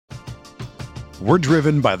We're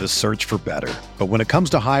driven by the search for better. But when it comes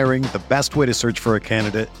to hiring, the best way to search for a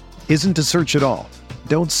candidate isn't to search at all.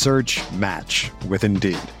 Don't search, match with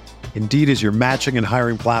Indeed. Indeed is your matching and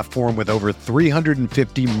hiring platform with over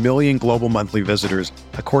 350 million global monthly visitors,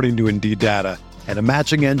 according to Indeed data, and a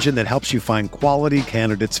matching engine that helps you find quality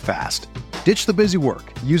candidates fast. Ditch the busy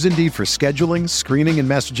work. Use Indeed for scheduling, screening, and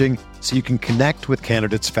messaging so you can connect with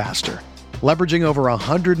candidates faster. Leveraging over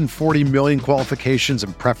 140 million qualifications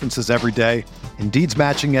and preferences every day, Indeed's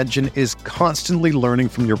matching engine is constantly learning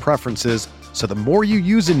from your preferences, so the more you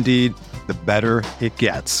use Indeed, the better it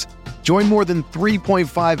gets. Join more than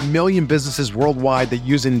 3.5 million businesses worldwide that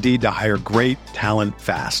use Indeed to hire great talent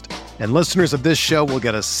fast. And listeners of this show will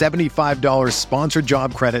get a $75 sponsored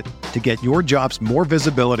job credit to get your jobs more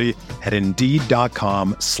visibility at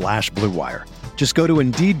Indeed.com/Blue Wire. Just go to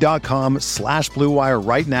Indeed.com/Blue Wire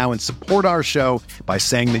right now and support our show by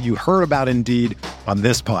saying that you heard about Indeed on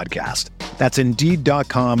this podcast. That's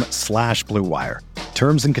Indeed.com/Blue Wire.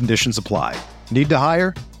 Terms and conditions apply. Need to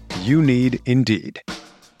hire? You need Indeed.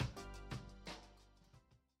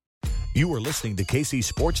 You are listening to KC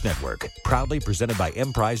Sports Network, proudly presented by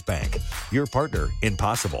Emprise Bank, your partner in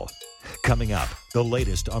possible. Coming up, the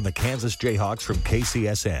latest on the Kansas Jayhawks from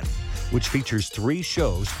KCSN, which features 3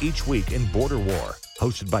 shows each week in Border War,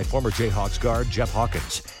 hosted by former Jayhawks guard Jeff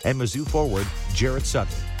Hawkins and Mizzou forward Jarrett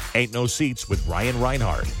Sutton. Ain't No Seats with Ryan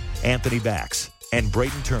Reinhardt, Anthony Bax, and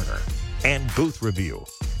Braden Turner. And Booth Review,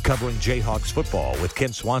 covering Jayhawks football with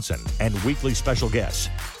Ken Swanson and weekly special guests.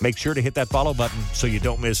 Make sure to hit that follow button so you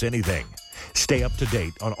don't miss anything. Stay up to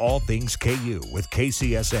date on all things KU with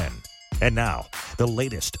KCSN. And now, the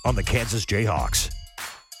latest on the Kansas Jayhawks.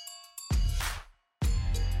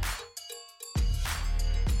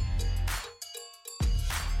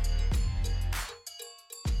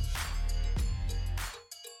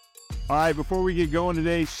 All right, before we get going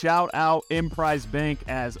today, shout out Emprise Bank.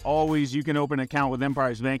 As always, you can open an account with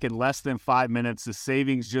Emprise Bank in less than 5 minutes. The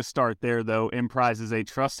savings just start there, though. Emprise is a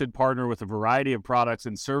trusted partner with a variety of products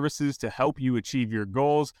and services to help you achieve your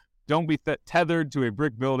goals. Don't be tethered to a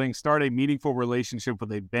brick building. Start a meaningful relationship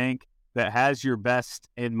with a bank that has your best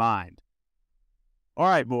in mind. All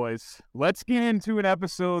right, boys, let's get into an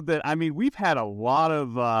episode that, we've had a lot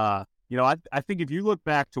of, I think if you look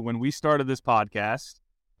back to when we started this podcast,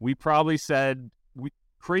 we probably said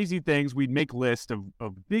crazy things. We'd make lists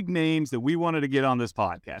of big names that we wanted to get on this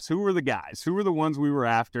podcast. Who were the guys? Who were the ones we were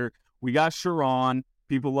after? We got Sharon.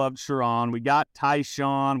 People loved Sharon. We got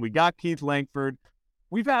Tyshawn. We got Keith Langford.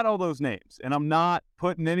 We've had all those names, and I'm not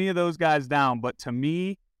putting any of those guys down. But to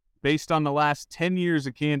me, based on the last 10 years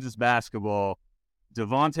of Kansas basketball,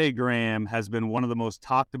 Devonte Graham has been one of the most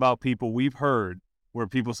talked about people we've heard, where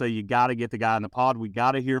people say, you got to get the guy on the pod. We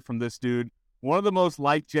got to hear from this dude. One of the most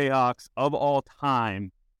liked Jayhawks of all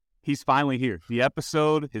time. He's finally here. The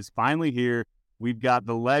episode is finally here. We've got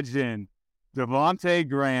the legend, Devonte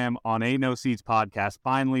Graham, on Ain't No Seats podcast.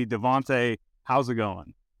 Finally, Devonte, how's it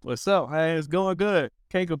going? What's up? Hey, it's going good.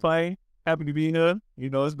 Can't complain. Happy to be here.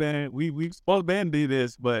 It's been, we supposed to do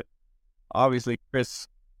this, but obviously Chris,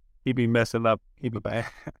 he be messing up. He be bad.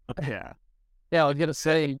 Yeah. Yeah, I was going to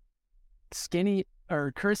say,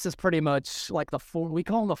 Chris is pretty much like we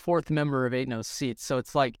call him the 4th member of Ain't No Seats. So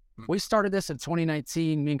it's like, we started this in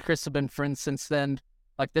 2019. Me and Chris have been friends since then.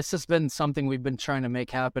 Like, this has been something we've been trying to make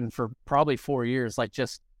happen for probably 4 years. Like,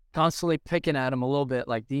 just constantly picking at him a little bit.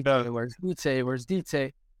 Like, DJ, where's DT? Where's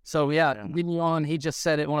DT? So, getting you on, he just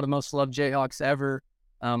said it, one of the most loved Jayhawks ever.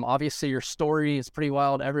 Obviously, your story is pretty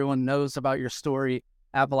wild. Everyone knows about your story.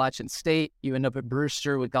 Appalachian State, you end up at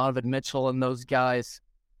Brewster with Donovan Mitchell and those guys.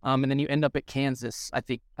 And then you end up at Kansas. I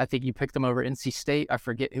think you picked them over NC State. I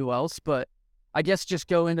forget who else, but I guess just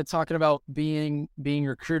go into talking about being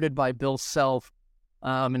recruited by Bill Self,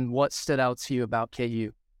 and what stood out to you about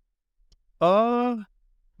KU.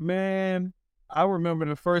 Man, I remember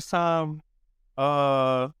the first time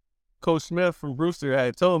Coach Smith from Brewster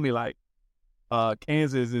had told me, like,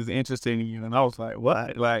 Kansas is interested in you, and I was like,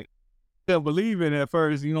 what? Like, couldn't believe it at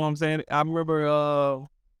first. You know what I'm saying? I remember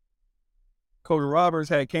Coach Roberts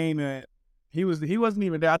had came in. He wasn't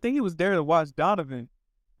even there. I think he was there to watch Donovan,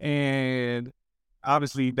 and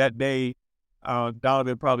obviously that day,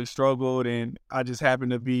 Donovan probably struggled, and I just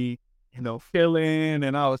happened to be, filling,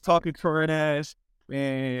 and I was talking trash,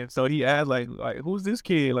 and so he asked like who's this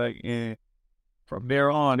kid? Like, and from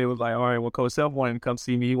there on, it was like, all right, well, Coach Self wanted to come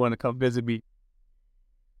see me. He wanted to come visit me.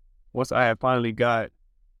 Once I had finally got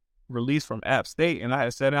released from App State, and I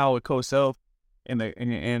had sat down with Coach Self and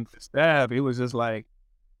the staff, it was just like,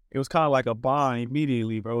 it was kind of like a bond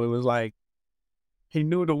immediately, bro. It was like he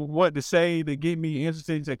knew what to say to get me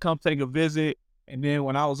interested to come take a visit, And then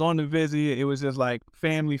when I was on the visit, it was just like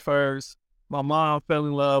family first. My mom fell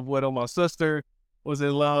in love with him. My sister was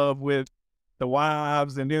in love with the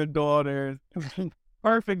wives and their daughters.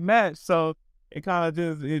 Perfect match. So it kind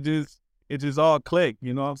of just all clicked.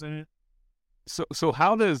 You know what I'm saying? So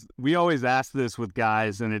how does, we always ask this with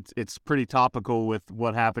guys, and it's pretty topical with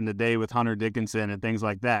what happened today with Hunter Dickinson and things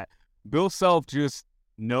like that. Bill Self just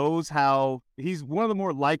knows how, he's one of the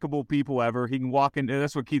more likable people ever. He can walk in,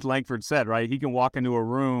 that's what Keith Langford said, right? He can walk into a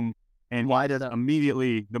room and he's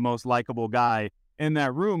immediately the most likable guy in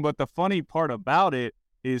that room. But the funny part about it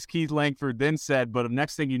is Keith Langford then said, but the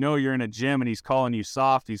next thing you know, you're in a gym and he's calling you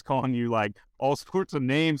soft. He's calling you like all sorts of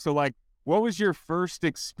names. So like, what was your first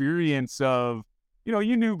experience of,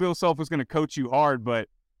 you knew Bill Self was going to coach you hard, but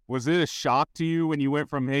was it a shock to you when you went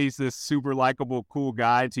from, hey, he's this super likable, cool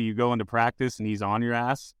guy, to you go into practice and he's on your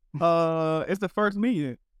ass? It's the first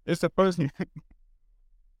meeting.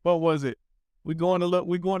 What was it? We going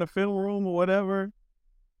to film room or whatever.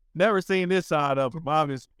 Never seen this side of him,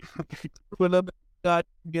 obviously. When up, got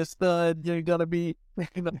get stud, you're gonna be,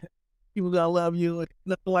 people gonna love you.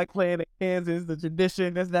 Nothing like playing in Kansas, the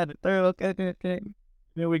tradition, that's not the third. Okay.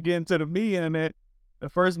 Then we get into the meeting, and the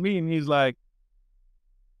first meeting, he's like,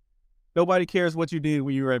 nobody cares what you did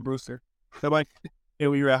when you were at Brewster. Nobody,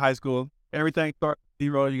 when you were at high school. Everything starts at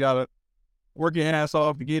 0. You gotta work your ass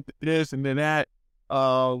off to get this and then that.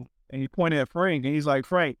 And he pointed at Frank, and he's like,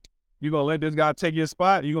 Frank, you gonna let this guy take your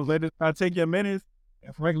spot? You gonna let this guy take your minutes?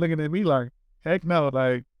 And Frank looking at me like, heck no,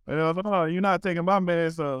 like, oh, you're not taking my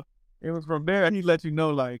minutes. So it was from there, and he let you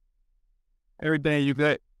know, like, everything you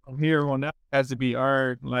get from here on out has to be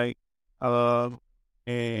earned, like,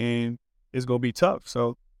 and it's gonna be tough.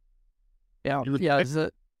 So yeah.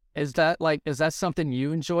 Is that something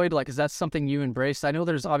you enjoyed? Like, is that something you embraced? I know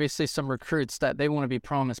there's obviously some recruits that they want to be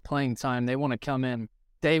promised playing time. They want to come in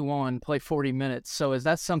day one, play 40 minutes. So is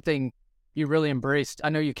that something you really embraced? I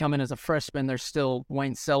know you come in as a freshman. There's still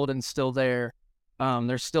Wayne Selden's still there.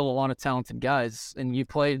 There's still a lot of talented guys, and you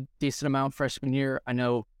played decent amount freshman year, I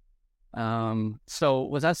know. So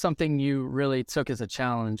was that something you really took as a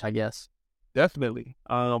challenge, I guess? Definitely.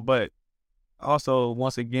 But also,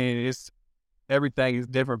 once again, everything is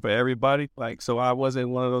different for everybody. Like, so I wasn't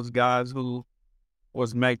one of those guys who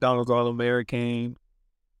was McDonald's All-American,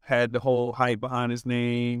 had the whole hype behind his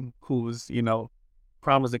name, who was,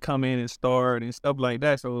 promised to come in and start and stuff like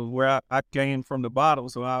that. So where I came from the bottom,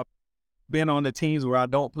 so I've been on the teams where I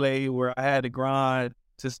don't play, where I had to grind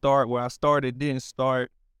to start, where I started, didn't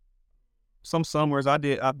start. Some summers I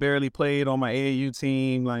barely played on my AAU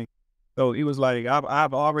team, like, so it was like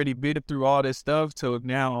I've already been through all this stuff. So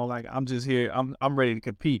now, like, I'm just here. I'm ready to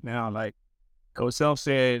compete now. Like Coach Self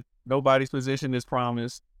said, nobody's position is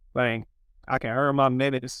promised. Like, I can earn my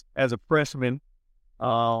minutes as a freshman,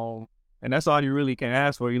 and that's all you really can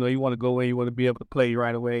ask for. You want to go in, you want to be able to play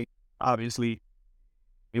right away. Obviously,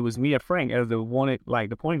 it was me and Frank as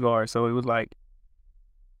the point guard. So it was like,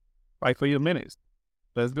 fight for your minutes.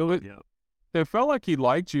 Let's do it. Yeah. It felt like he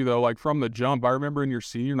liked you, though, like, from the jump. I remember in your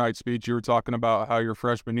senior night speech, you were talking about how your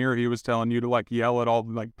freshman year, he was telling you to, like, yell at all,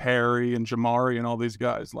 like, Perry and Jamari and all these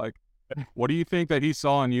guys. Like, what do you think that he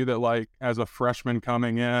saw in you that, like, as a freshman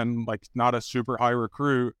coming in, like, not a super high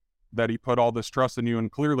recruit, that he put all this trust in you?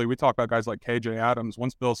 And clearly, we talk about guys like KJ Adams.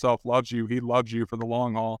 Once Bill Self loves you, he loves you for the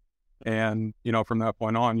long haul. And, from that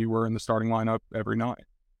point on, you were in the starting lineup every night.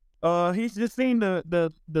 He's just seen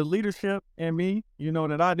the leadership in me,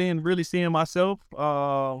 that I didn't really see in myself.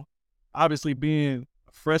 Obviously, being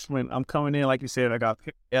a freshman, I'm coming in, like you said, I got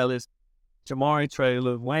Ellis, Jamari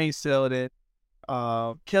Traylor, Wayne Selden,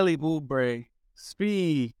 Kelly Oubre,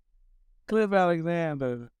 Speed, Cliff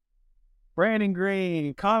Alexander, Brandon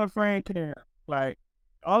Green, Connor Franklin. Like,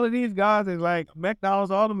 all of these guys is like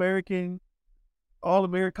McDonald's All-American,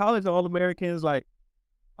 college All-Americans. Like,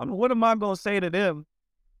 what am I going to say to them?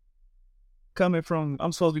 Coming from,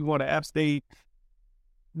 I'm supposed to be going to App State.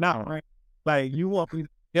 Not right. Like, you want me to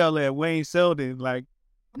yell at Wayne Selden, like,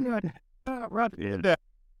 not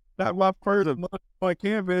my first month on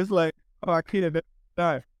campus. Like, oh, I can't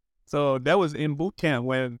die. So that was in boot camp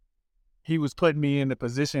when he was putting me in the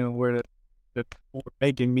position where the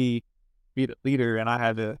making me be the leader, and I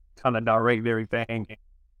had to kind of direct everything. And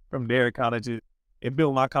from there, it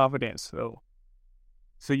built my confidence.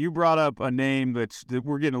 So you brought up a name that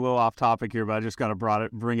we're getting a little off topic here, but I just got to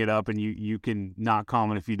bring it up, and you can not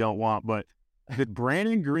comment if you don't want. But did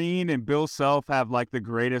Brandon Green and Bill Self have like the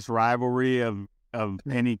greatest rivalry of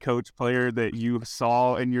any coach player that you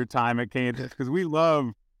saw in your time at Kansas? Because we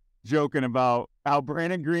love joking about how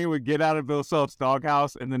Brandon Green would get out of Bill Self's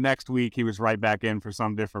doghouse, and the next week he was right back in for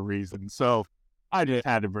some different reason. So I just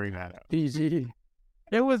had to bring that up. PG.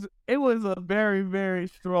 it was a very, very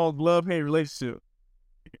strong love-hate relationship.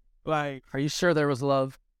 Like, Are you sure there was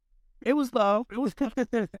love? it was love. It was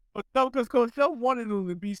because Coach Self wanted him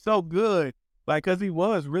to be so good, like, because he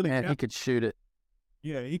was really Man, he could shoot it.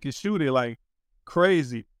 yeah, he could shoot it like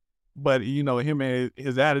crazy. But him and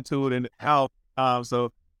his attitude and how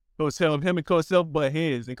so Coach Self, him and Coach Self butt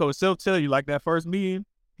heads, and Coach Self tell you like that first meeting,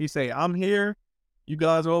 he say, "I'm here, you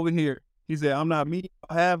guys are over here." He said, "I'm not meeting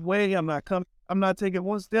halfway. I'm not taking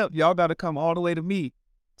one step. Y'all got to come all the way to me."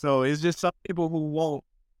 So it's just some people who won't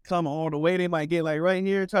come all the way. They might get like right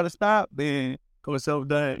here, try to stop. Then Coach Self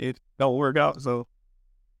done it don't work out. So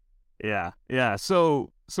Yeah.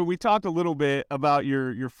 So we talked a little bit about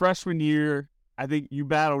your freshman year. I think you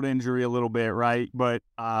battled injury a little bit, right? But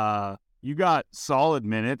you got solid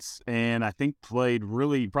minutes, and I think played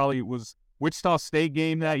really. Probably was Wichita State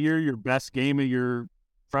game that year your best game of your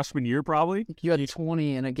freshman year, probably. You had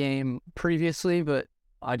 20 in a game previously, but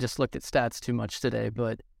I just looked at stats too much today.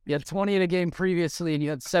 But you had 20 in a game previously, and you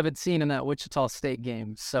had 17 in that Wichita State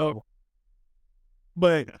game. So,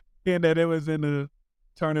 but and that it was in the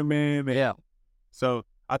tournament. yeah. So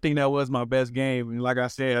I think that was my best game. And like I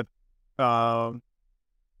said, Coach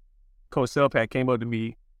Selpak came up to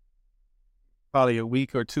me probably a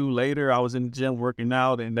week or two later. I was in the gym working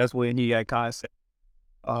out, and that's when he had kind of said,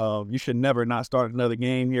 "You should never not start another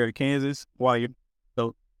game here at Kansas."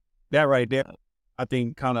 So that right there, I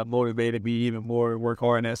think, kind of motivated me even more to work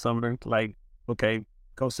hard in that summer. Like, okay,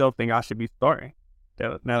 Coach Self think I should be starting.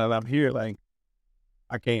 Now that I'm here, like,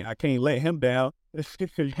 I can't let him down.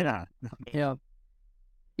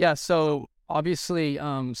 Yeah. So obviously,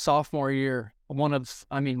 sophomore year, one of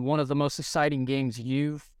the most exciting games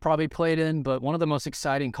you've probably played in, but one of the most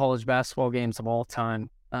exciting college basketball games of all time.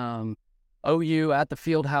 OU at the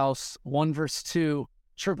Fieldhouse, 1-2,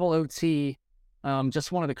 triple OT.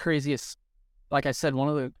 Just one of the craziest, like I said, one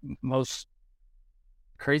of the most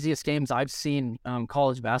craziest games I've seen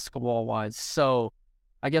college basketball wise. So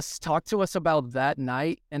I guess talk to us about that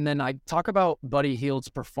night, and then I talk about Buddy Hield's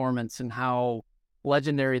performance and how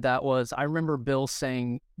legendary that was. I remember Bill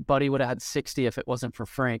saying Buddy would have had 60 if it wasn't for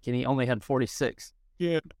Frank, and he only had 46.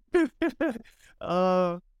 Yeah.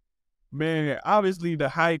 Man, obviously the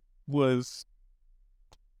hype was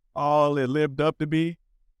all it lived up to be.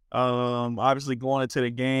 Obviously going into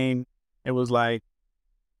the game, it was like,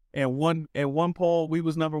 at one poll we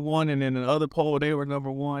was number one, and in the other poll they were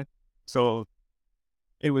number one. So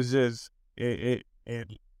it was just it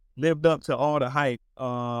lived up to all the hype.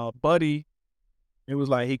 Buddy, it was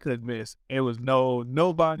like he couldn't miss. It was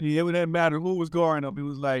nobody. It didn't matter who was guarding him. It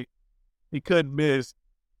was like he couldn't miss.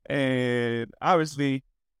 And obviously,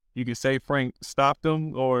 you could say Frank stopped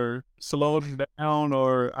him or slowed him down,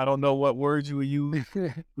 or I don't know what words you would use.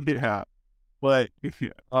 Yeah, but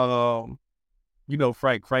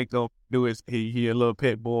Frank don't do his. He a little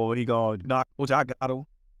pit bull. He gonna knock, which I got him.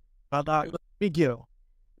 Let me get him.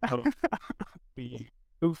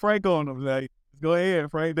 Do Frank on him, like, go ahead,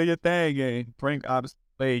 Frank, do your thing. And Frank obviously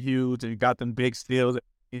played huge and got them big steals.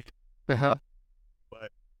 But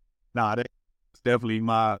nah, that's definitely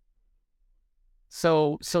my.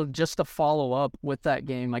 So just to follow up with that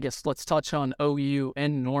game, I guess let's touch on OU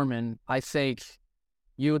and Norman. I think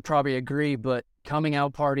you would probably agree, but coming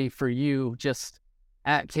out party for you just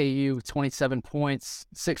at KU, 27 points,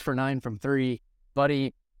 6 for 9 from 3.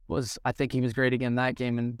 Buddy I think he was great again that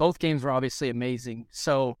game, and both games were obviously amazing.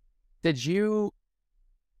 So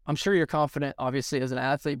I'm sure you're confident, obviously, as an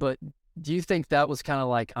athlete, but do you think that was kind of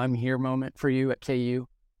like I'm here moment for you at KU?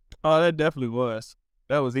 Oh, that definitely was.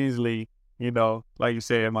 That was easily, like you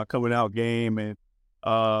said, my coming out game, and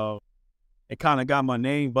it kind of got my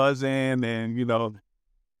name buzzing,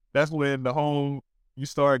 and, that's when you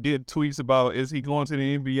start getting tweets about, is he going to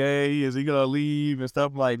the NBA? Is he going to leave? And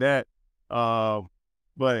stuff like that.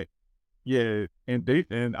 But yeah,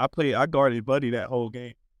 and I guarded Buddy that whole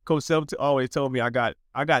game. Coach Self always told me I got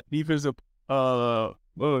defensive all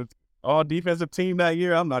defensive team that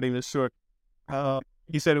year. I'm not even sure.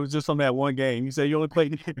 He said it was just on that one game. He said you only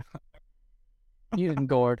played. You didn't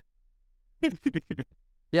guard.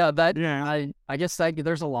 Yeah, I guess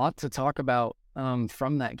there's a lot to talk about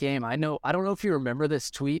from that game. I don't know if you remember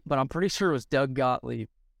this tweet, but I'm pretty sure it was Doug Gottlieb.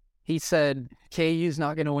 He said KU's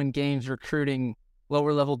not going to win games recruiting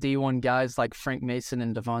lower level D1 guys like Frank Mason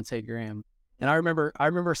and Devonte Graham. And I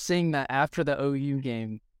remember seeing that after the OU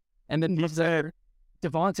game. And then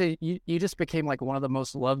Devonte, you just became like one of the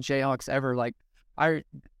most loved Jayhawks ever. Like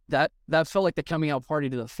that felt like the coming out party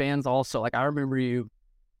to the fans also. Like I remember you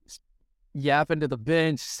yapping to the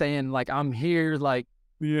bench saying like I'm here. Like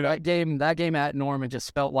that game at Norman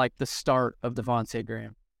just felt like the start of Devonte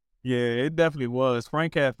Graham. Yeah, it definitely was.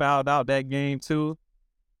 Frank had fouled out that game too,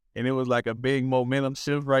 and it was like a big momentum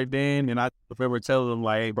shift right then. And I remember telling him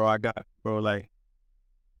like, "Hey, bro, like,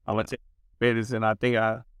 I'm gonna take business," and I think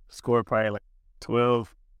I scored probably like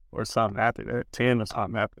 12 or something after that, 10 or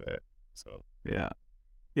something after that. So Yeah.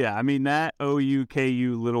 Yeah, I mean, that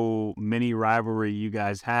OU-KU little mini rivalry you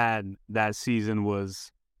guys had that season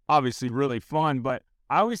was obviously really fun, but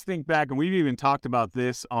I always think back, and we've even talked about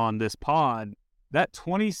this on this pod, that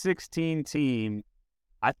 2016 team,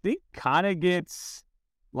 I think kind of gets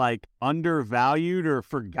like undervalued or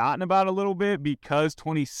forgotten about a little bit because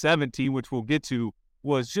 2017, which we'll get to,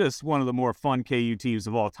 was just one of the more fun KU teams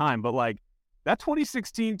of all time. But like that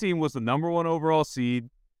 2016 team was the #1 overall seed.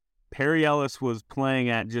 Perry Ellis was playing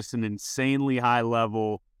at just an insanely high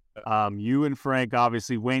level. You and Frank,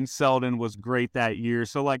 obviously, Wayne Selden was great that year.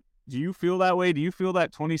 So, like, do you feel that way? Do you feel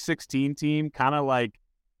that 2016 team kind of, like,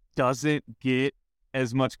 doesn't get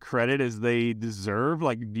as much credit as they deserve?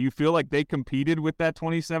 Like, do you feel like they competed with that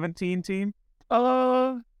 2017 team?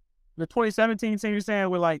 the 2017 team you're saying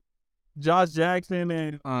with like Josh Jackson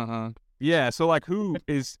and Yeah, so like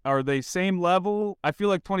are they same level? I feel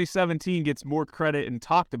like 2017 gets more credit and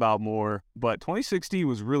talked about more, but 2016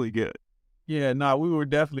 was really good. yeah, no, we were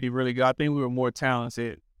definitely really good. I think we were more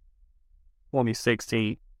talented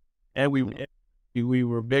 2016, and we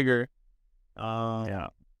were bigger. Yeah.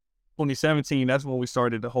 2017, that's when we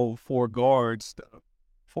started the whole 4 guard stuff.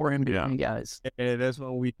 4 NBA guys. And that's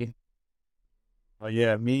when we,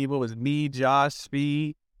 what was it? Me, Josh,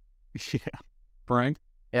 Speed, Yeah. Frank,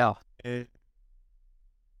 Yeah. and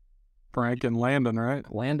Frank and Landon, right?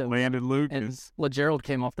 Landon Lucas. and LeGerald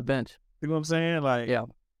came off the bench. you know what I'm saying? Like, Yeah.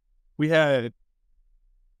 we had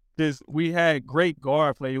great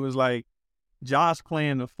guard play. It was like Josh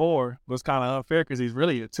playing the 4 was kind of unfair because he's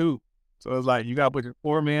really a 2. So it's like you got to put your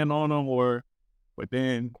 4-man on him, but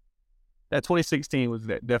then that 2016 was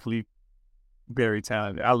definitely very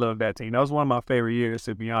talented. I love that team. That was one of my favorite years,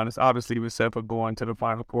 to be honest. Obviously, except for going to the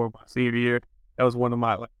Final Four my senior year. That was one of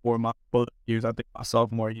my bullet years. I think my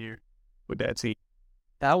sophomore year with that team.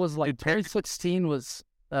 That was like 2016 was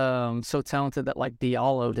so talented that like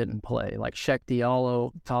Diallo didn't play. Like Shaq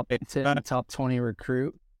Diallo, top 10, top 20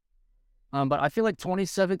 recruit. But I feel like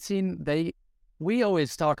 2017, we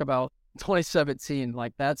always talk about 2017.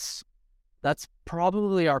 Like that's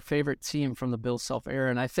probably our favorite team from the Bill Self era.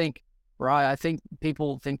 And I think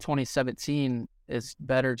people think 2017 is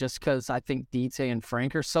better just because I think DT and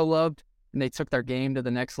Frank are so loved and they took their game to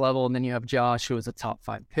the next level. And then you have Josh, who was a top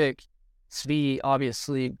 5 pick. Svi,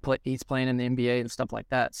 obviously, he's playing in the NBA and stuff like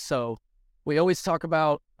that. So we always talk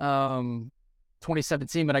about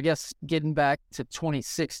 2017, but I guess getting back to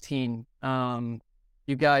 2016,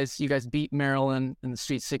 you guys beat Maryland in the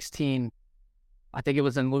Sweet 16. I think it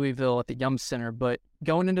was in Louisville at the Yum Center. But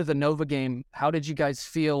going into the Nova game, how did you guys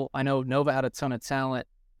feel? I know Nova had a ton of talent,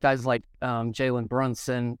 guys like Jalen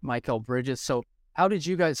Brunson, Michael Bridges. So how did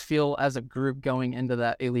you guys feel as a group going into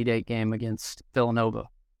that Elite Eight game against Villanova?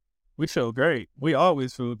 We feel great. We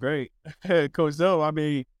always feel great. Coach Zoe, I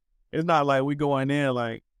mean, it's not like we going in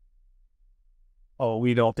like, oh,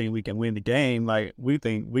 we don't think we can win the game. Like, we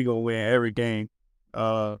think we going to win every game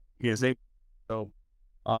against it. So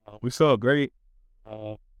we felt great.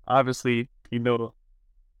 Obviously, that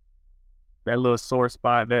little sore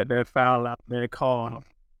spot, that foul out there call.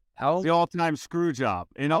 It's the all-time screw job.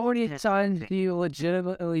 And how many times do you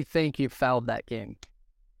legitimately think you fouled that game?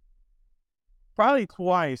 Probably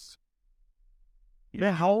twice.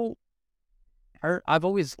 Yeah, I've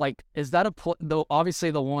always like, is that though? Obviously,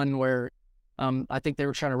 the one where I think they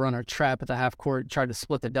were trying to run a trap at the half court, tried to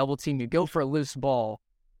split the double team. You go for a loose ball.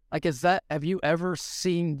 Like, do you ever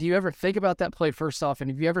think about that play first off? And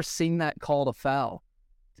have you ever seen that called a foul?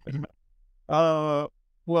 Well,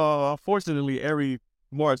 unfortunately, every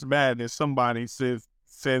March Madness, somebody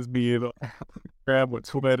sends me a grab a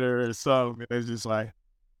Twitter or something. And it's just like,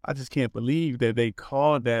 I just can't believe that they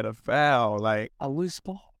called that a foul. Like, a loose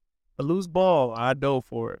ball. A loose ball. I dove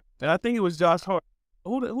for it. And I think it was Josh Hart.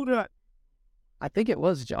 Who did I? I think it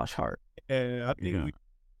was Josh Hart. And I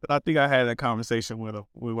think I had a conversation with him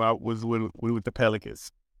when I was with the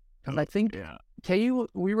Pelicans. Because I think KU,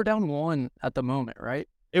 we were down 1 at the moment, right?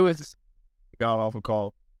 It was got off a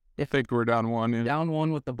call. I think we're down 1. Yeah. Down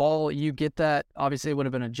 1 with the ball. You get that. Obviously, it would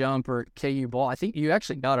have been a jump or KU ball. I think you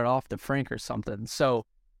actually got it off to Frank or something. So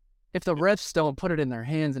if the refs don't put it in their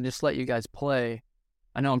hands and just let you guys play,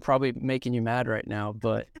 I know I'm probably making you mad right now,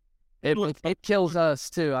 but it kills us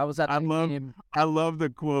too. I was at the game. I love the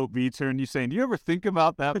quote, B-Turn, you saying, do you ever think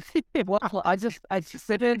about that? Well, I just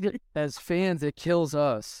said it as fans, it kills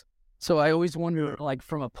us. So I always wonder, like,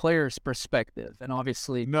 from a player's perspective, and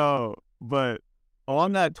obviously, No, but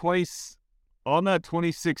on that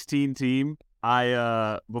 2016 team,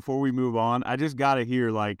 before we move on, I just gotta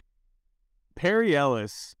hear, like, Perry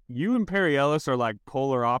Ellis. You and Perry Ellis are like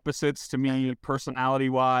polar opposites to me, personality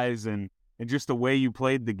wise, and just the way you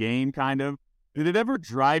played the game, kind of. Did it ever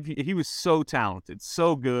drive you? He was so talented,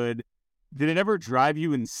 so good. Did it ever drive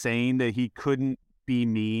you insane that he couldn't be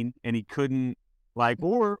mean and he couldn't, like,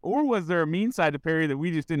 or was there a mean side to Perry that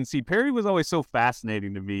we just didn't see? Perry was always so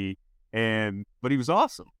fascinating to me, but he was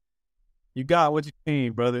awesome. You got what you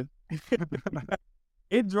seen, brother.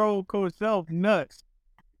 It drove Coach Self nuts.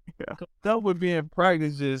 Yeah. Coach Self would be in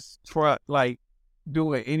practice just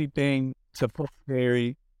doing anything to poke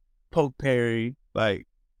Perry. Like,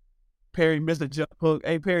 Perry missed a jump hook.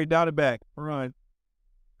 Hey, Perry, down the back, run.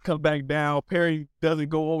 Come back down. Perry doesn't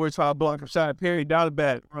go over, try to block a shot. Perry down the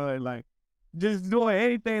back, run. Like, just doing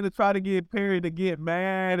anything to try to get Perry to get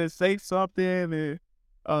mad and say something. And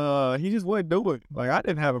he just wouldn't do it. Like, I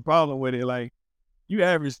didn't have a problem with it. Like, you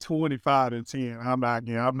average 25 and 10. I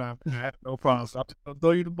have no problem. So I'm just going to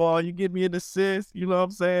throw you the ball. You give me an assist. You know what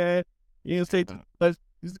I'm saying? You didn't say, let's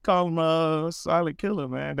just call him a silent killer,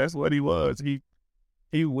 man. That's what he was.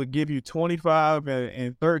 He would give you 25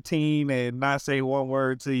 and 13 and not say one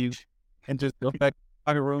word to you and just go back to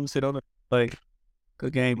the locker room, sit on the play.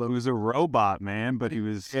 Good game. He was a robot, man, but he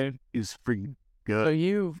was freaking good.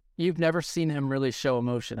 so you've never seen him really show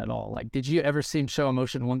emotion at all. Like, did you ever see him show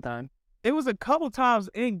emotion one time? It was a couple times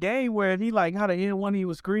in game where he like had to end one, he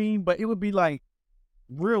was scream, but it would be like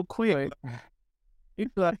real quick.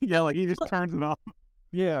 He'd be like, Yeah, like he just turns it off.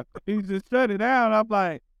 yeah, he just shut it down. I'm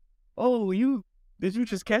like, oh, did you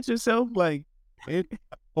just catch yourself? Like, I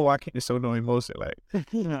can't show no emotion. Like,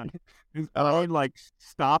 Yeah. He like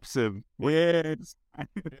stops him. yeah,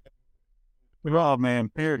 Oh man,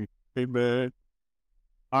 Perry. hey, man.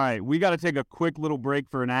 All right, we got to take a quick little break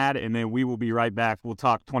for an ad, and then we will be right back. We'll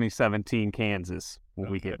talk 2017 Kansas when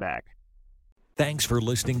we get back. Thanks for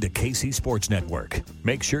listening to KC Sports Network.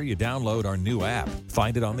 Make sure you download our new app.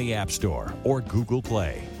 Find it on the App Store or Google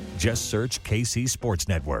Play. Just search KC Sports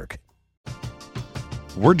Network.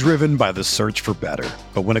 We're driven by the search for better.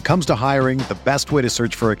 But when it comes to hiring, the best way to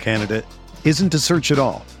search for a candidate isn't to search at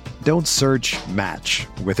all. Don't search, match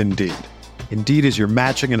with Indeed. Indeed is your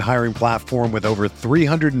matching and hiring platform with over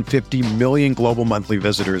 350 million global monthly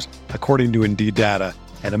visitors, according to Indeed data,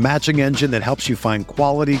 and a matching engine that helps you find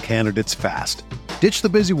quality candidates fast. Ditch the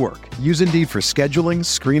busy work. Use Indeed for scheduling,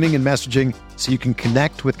 screening, and messaging so you can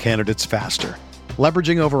connect with candidates faster.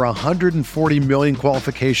 Leveraging over 140 million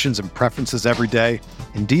qualifications and preferences every day,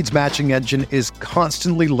 Indeed's matching engine is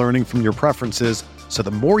constantly learning from your preferences, so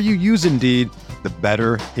the more you use Indeed, the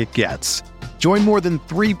better it gets. Join more than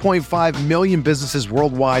 3.5 million businesses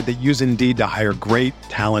worldwide that use Indeed to hire great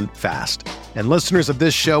talent fast. And listeners of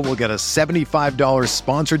this show will get a $75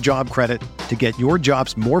 sponsored job credit to get your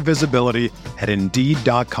jobs more visibility at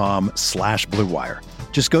Indeed.com/Blue Wire.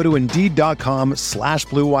 Just go to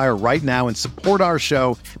Indeed.com/Blue Wire right now and support our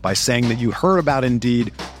show by saying that you heard about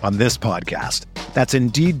Indeed on this podcast. That's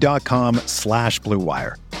Indeed.com/Blue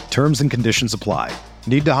Wire. Terms and conditions apply.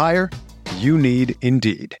 Need to hire? You need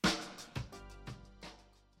Indeed.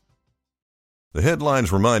 The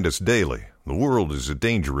headlines remind us daily the world is a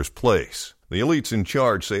dangerous place. The elites in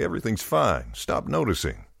charge say everything's fine, stop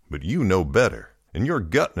noticing. But you know better. And your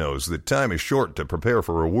gut knows that time is short to prepare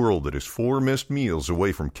for a world that is 4 missed meals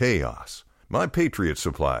away from chaos. My Patriot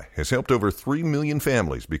Supply has helped over 3 million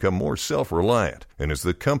families become more self-reliant and is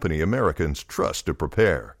the company Americans trust to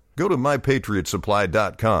prepare. Go to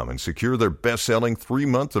MyPatriotSupply.com and secure their best-selling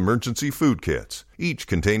 3-month emergency food kits. Each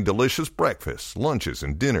contain delicious breakfasts, lunches,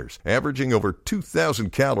 and dinners, averaging over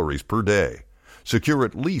 2,000 calories per day. Secure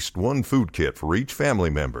at least one food kit for each family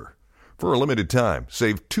member. For a limited time,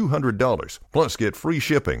 save $200, plus get free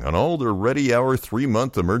shipping on all their Ready Hour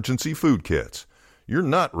 3-month emergency food kits. You're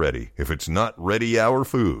not ready if it's not Ready Hour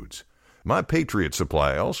Foods. My Patriot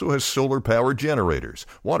Supply also has solar power generators,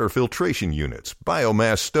 water filtration units,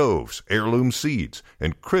 biomass stoves, heirloom seeds,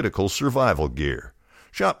 and critical survival gear.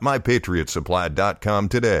 Shop MyPatriotSupply.com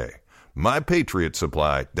today.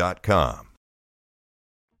 MyPatriotSupply.com.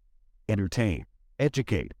 Entertain,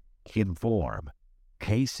 educate, inform.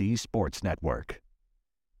 KC Sports Network.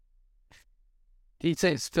 He'd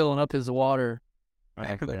say it's filling up his water.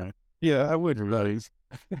 Yeah, I would. Is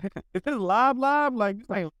this live? Like,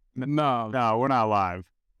 No, we're not live.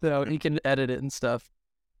 So he can edit it and stuff.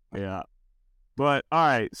 Yeah. But, all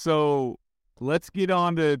right, so let's get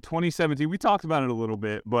on to 2017. We talked about it a little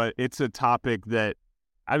bit, but it's a topic that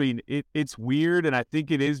I mean, it's weird, and I think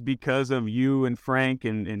it is because of you and Frank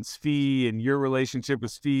and Svi and your relationship with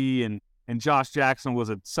Svi, and Josh Jackson was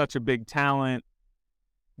such a big talent.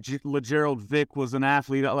 LeGerald Vick was an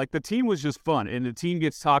athlete. Like, the team was just fun, and the team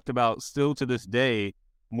gets talked about still to this day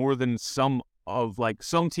more than some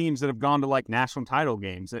teams that have gone to like national title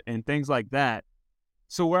games and things like that.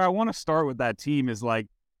 So where I want to start with that team is like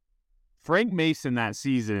Frank Mason that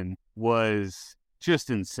season was just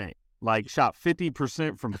insane. Like, shot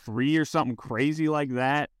 50% from three or something crazy like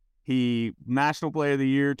that. He National Player of the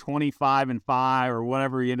Year, 25-5 or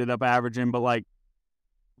whatever he ended up averaging. But like,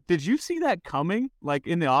 did you see that coming? Like,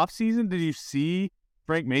 in the offseason, did you see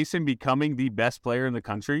Frank Mason becoming the best player in the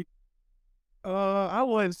country? I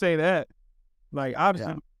wouldn't say that. Like,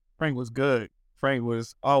 obviously, Frank was good. Frank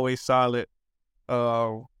was always solid.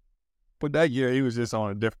 But that year, he was just on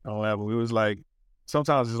a different level. It was like,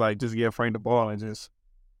 sometimes it's like, just give Frank the ball and just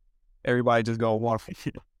everybody just go one.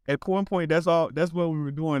 At one point, that's what we were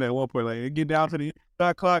doing at one point. Like, it get down to the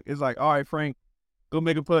shot clock, it's like, all right, Frank, go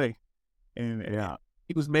make a play. And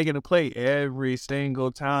he was making a play every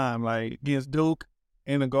single time, like against Duke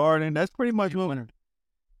in the Garden. That's pretty much what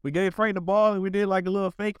we gave Frank the ball, and we did like a little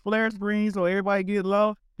fake flare screen so everybody get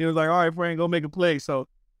low. He was like, all right, Frank, go make a play. So,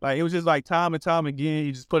 like, it was just like time and time again,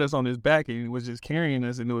 he just put us on his back and he was just carrying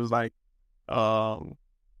us, and it was like,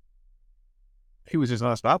 he was just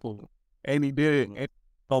unstoppable. And he did it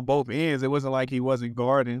on both ends. It wasn't like he wasn't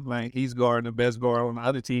guarding. Like, he's guarding the best guard on the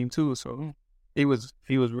other team too. So he was.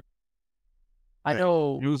 I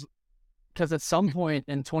know, because at some point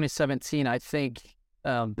in 2017, I think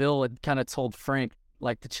Bill had kind of told Frank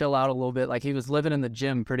like to chill out a little bit. Like, he was living in the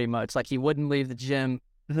gym pretty much. Like, he wouldn't leave the gym.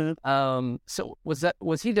 Mm-hmm. So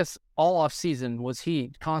was he just all off season? Was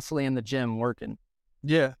he constantly in the gym working?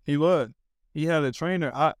 Yeah, he was. He had a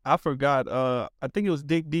trainer. I forgot. I think it was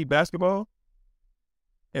Dick D Basketball.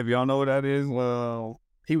 If y'all know what that is, well,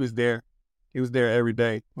 he was there. He was there every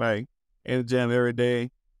day, like in the gym every day.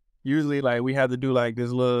 Usually, like, we had to do like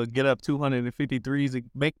this little get up 250 threes,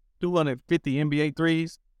 make 250 NBA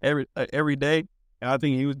threes every day. And I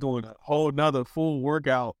think he was doing a whole nother full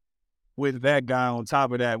workout with that guy on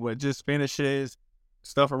top of that, with just finishes,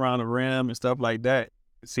 stuff around the rim and stuff like that.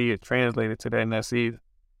 See it translated to that in that season.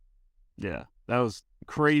 Yeah, that was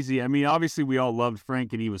crazy. I mean, obviously we all loved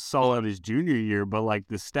Frank and he was solid his junior year, but like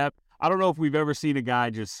the step, I don't know if we've ever seen a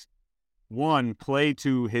guy just play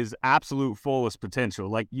to his absolute fullest potential.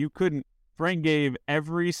 Like, Frank gave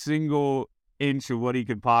every single inch of what he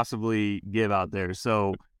could possibly give out there.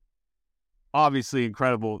 So obviously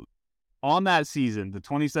incredible. On that season, the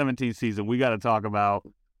 2017 season, we got to talk about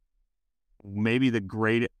maybe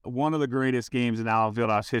one of the greatest games in Allen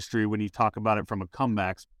Fieldhouse history when you talk about it from a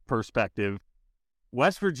comeback perspective.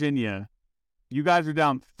 West Virginia, you guys are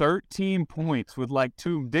down 13 points with like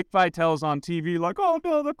Dick Vitale's on TV like, oh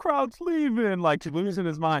no, the crowd's leaving, like losing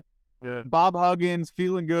his mind. Yeah. Bob Huggins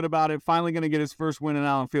feeling good about it, finally going to get his first win in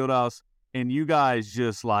Allen Fieldhouse, and you guys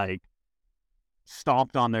just like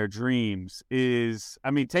stomped on their dreams.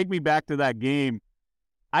 Take me back to that game.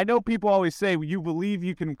 I know people always say, you believe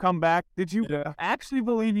you can come back. Did you actually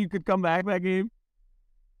believe you could come back that game?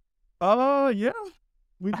 Yeah,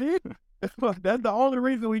 we did. That's the only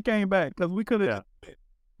reason we came back, because we could have. Yeah.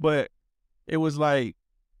 But it was like,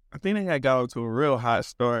 I think they had got off to a real hot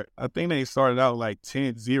start. I think they started out like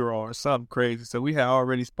 10-0 or something crazy. So we had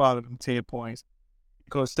already spotted them 10 points.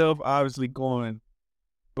 Because Steph obviously going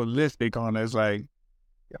ballistic on us, like,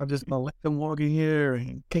 y'all just gonna let them walk in here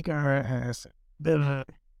and kick our ass.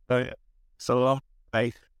 So I'm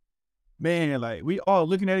like, man, like, we all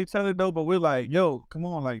looking at each other though, but we're like, yo, come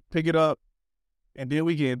on, like, pick it up. And then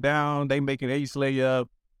we get down, they make an ace layup.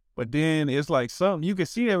 But then it's like something, you can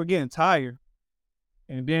see they were getting tired.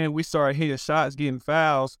 And then we started hitting shots, getting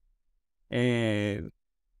fouls. And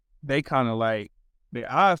they kind of like,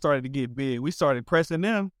 their eyes started to get big. We started pressing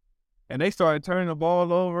them. And they started turning the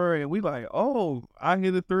ball over. And we like, oh, I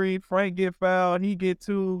hit a three, Frank get fouled, he get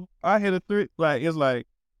two, I hit a three. Like, it's like,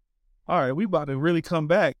 all right, we about to really come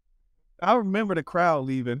back. I remember the crowd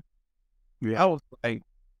leaving. Yeah. I was like,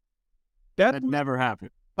 that never happened.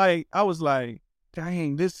 Like, I was like,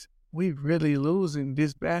 dang, we really losing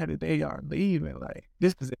this bad that they are leaving. Like,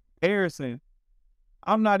 this is embarrassing.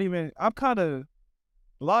 I'm kind of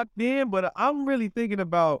locked in, but I'm really thinking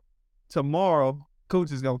about tomorrow,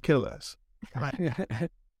 coach is going to kill us. Like,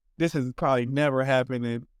 this has probably never happened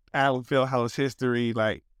in Allen Fieldhouse history,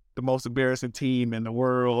 like the most embarrassing team in the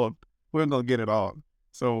world. We're going to get it all.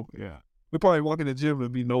 So, yeah, we probably walk in the gym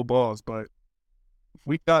and be no balls, but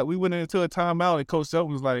we went into a timeout and Coach Self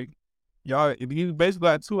was like, y'all, if you basically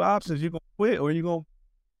got two options, you're going to quit or you're going to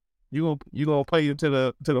you gonna play it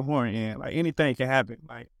to the horn end. Like anything can happen.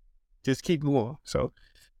 Like just keep going. So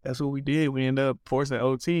that's what we did. We ended up forcing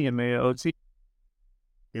OT and then OT.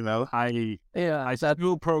 You know, I Yeah,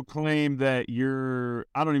 still proclaim that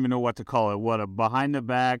I don't even know what to call it. What, a behind the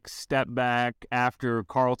back step back after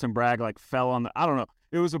Carlton Bragg like fell on the, I don't know.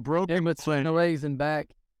 It was a broken in between the legs and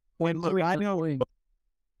back. Look,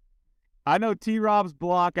 I know T-Rob's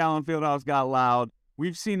block, Allen Fieldhouse got loud.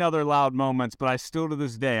 We've seen other loud moments, but I still to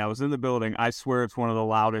this day, I was in the building. I swear it's one of the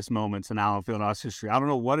loudest moments in Allen Fieldhouse history. I don't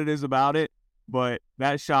know what it is about it, but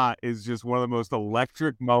that shot is just one of the most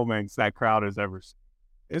electric moments that crowd has ever seen.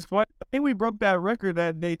 it's fun. I think we broke that record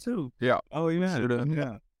that day too. Yeah. Oh yeah, Sure.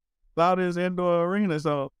 yeah. Loudest indoor arena.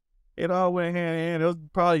 So it all went hand in hand. It was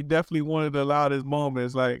probably definitely one of the loudest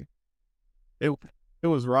moments. Like it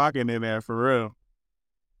was rocking in there for real.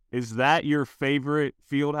 Is that your favorite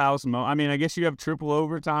Fieldhouse moment? I mean, I guess you have triple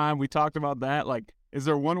overtime. We talked about that. Like, is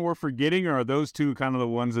there one we're forgetting, or are those two kind of the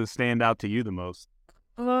ones that stand out to you the most?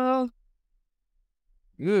 Good.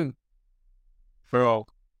 Bro,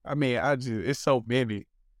 I mean, it's so many.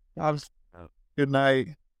 Good night.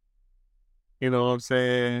 You know what I'm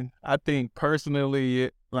saying? I think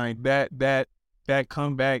personally, like that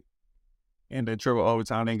comeback in the triple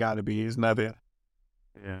overtime ain't got to be. It's nothing.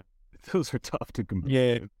 Yeah, those are tough to compare.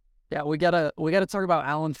 Yeah. Yeah, we gotta talk about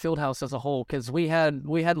Allen Fieldhouse as a whole, because we had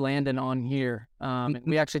Landon on here. And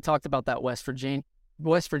we actually talked about that West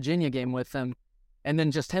Virginia game with him, and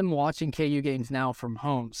then just him watching KU games now from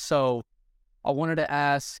home. So I wanted to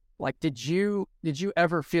ask, like, did you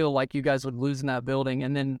ever feel like you guys would lose in that building?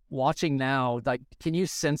 And then watching now, like, can you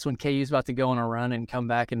sense when KU's about to go on a run and come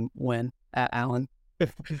back and win at Allen?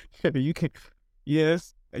 You can,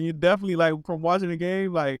 yes. And you definitely, like, from watching the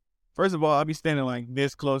game, like, first of all, I'll be standing like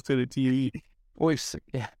this close to the TV.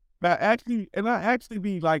 Yeah. I actually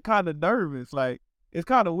be like kind of nervous. Like, it's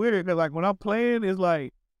kind of weird because like when I'm playing, it's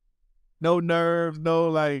like no nerves, no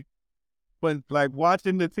like. But like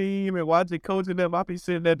watching the team and watching coaching them, I be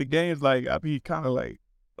sitting at the games like I be kind of like,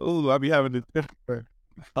 ooh, I be having this.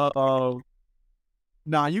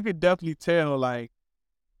 Nah, you could definitely tell like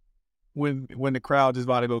when the crowd just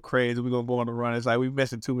about to go crazy, we're gonna go on the run. It's like we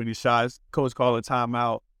missing too many shots. Coach call a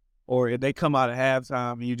timeout. Or if they come out at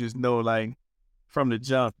halftime and you just know, like, from the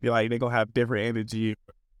jump, you're like, they're going to have different energy.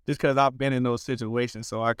 Just because I've been in those situations,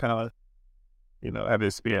 so I kind of, have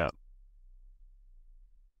this,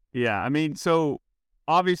 Yeah, I mean, so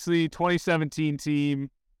obviously 2017 team,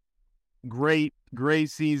 great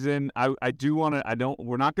season. We're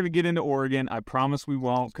not going to get into Oregon. I promise we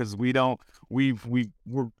won't, because we're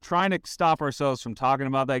trying to stop ourselves from talking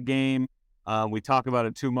about that game. We talk about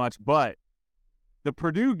it too much, but the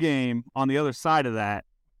Purdue game on the other side of that,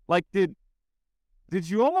 like, did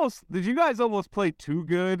you guys almost play too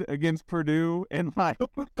good against Purdue? And like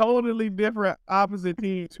totally different opposite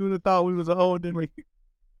teams. Who would have thought we was a whole different?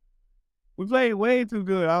 We played way too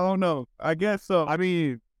good. I don't know. I guess so. I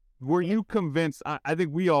mean, were you convinced? I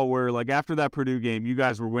think we all were. Like, after that Purdue game, you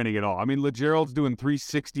guys were winning it all. I mean, LeGerald's doing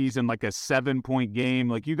 360s in like a 7-point game.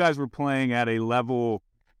 Like, you guys were playing at a level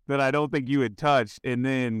that I don't think you had touched. And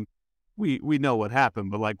then we know what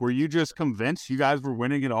happened, but like, were you just convinced you guys were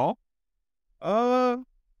winning it all? I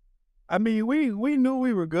mean, we knew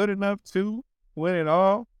we were good enough to win it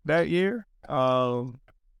all that year. Like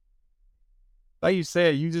you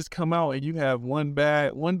said, you just come out and you have one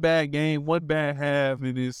bad game, one bad half,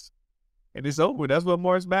 and it's over. That's what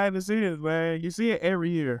March Madness is, man. You see it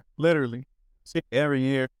every year, literally. See it every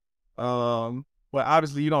year. Well,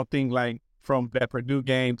 obviously, you don't think like from that Purdue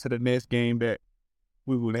game to the next game that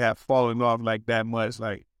we would have fallen off like that much.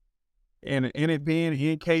 Like, and it being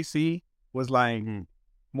in KC was like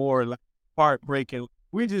more like heartbreaking.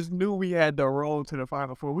 We just knew we had the road to the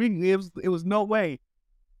Final Four. It was no way.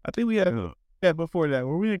 I think we had that before that.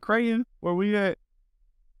 Were we at Creighton? Were we at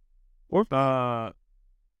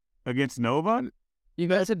against Nova? You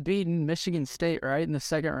guys had beaten Michigan State, right, in the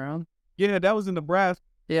second round? Yeah, that was in Nebraska.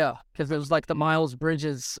 Yeah, because it was like the Miles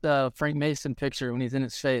Bridges Frank Mason picture when he's in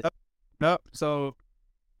his face. Yep. So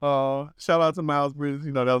shout out to Miles Bridges.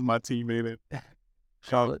 That was my teammate.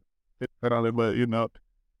 Charlotte. But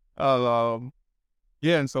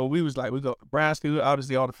yeah, and so we was like, we go to Nebraska,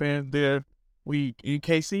 obviously all the fans there. We in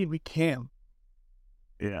KC, we can.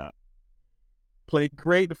 Yeah. Played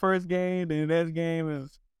great the first game, then the next game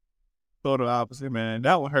is sort of opposite, man.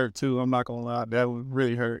 That one hurt too, I'm not gonna lie. That one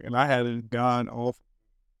really hurt. And I hadn't gone off,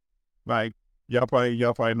 like, y'all probably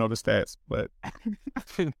know the stats, but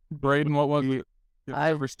Braden, what was it?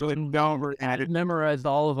 I memorized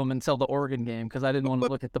all of them until the Oregon game because I didn't want to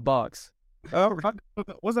look at the box.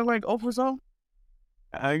 Was it like 0 for some?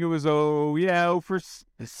 I think it was, for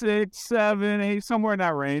 6, 7, 8, somewhere in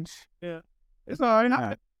that range. Yeah. It's all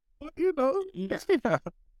right. You know. Yeah.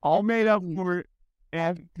 All made up for it.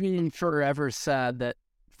 I've been forever sad that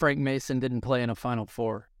Frank Mason didn't play in a Final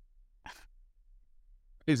Four.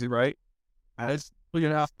 Is it right? That's how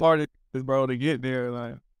I started this, bro, to get there.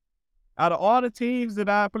 Like, out of all the teams that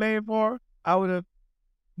I played for, I would have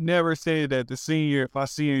never said that my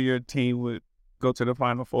senior year team would go to the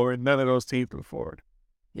Final Four, and none of those teams were forward.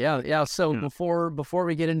 Yeah. So before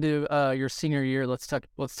we get into your senior year, let's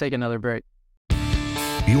take another break.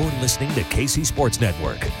 You're listening to KC Sports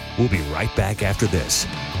Network. We'll be right back after this.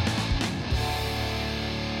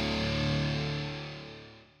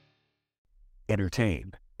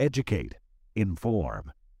 Entertain, educate,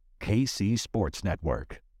 inform. KC Sports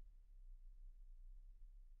Network.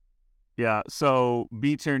 Yeah, so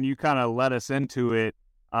B-Turn, you kind of led us into it.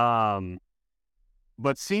 But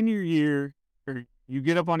senior year, or you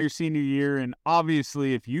get up on your senior year, and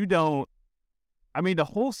obviously if you don't, the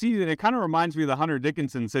whole season, it kind of reminds me of the Hunter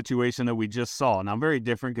Dickinson situation that we just saw. Now, very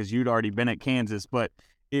different because you'd already been at Kansas, but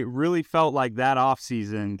it really felt like that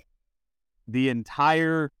offseason, the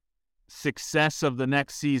entire success of the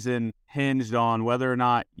next season hinged on whether or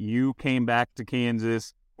not you came back to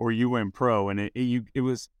Kansas or you went pro. And it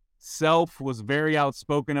was Self was very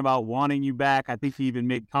outspoken about wanting you back. I think he even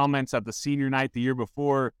made comments at the senior night the year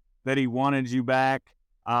before that he wanted you back.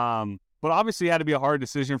 But obviously it had to be a hard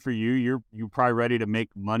decision for you. You're probably ready to make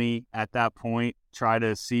money at that point, try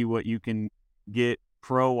to see what you can get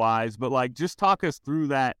pro-wise. But, just talk us through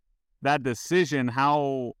that decision.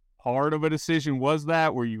 How hard of a decision was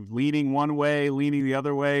that? Were you leaning one way, leaning the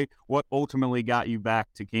other way? What ultimately got you back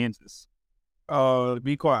to Kansas? To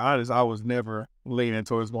be quite honest, I was never leaning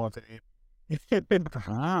towards going to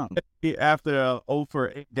Wow. After a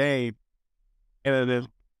 0-for-8 game, and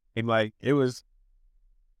it was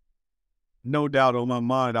no doubt on my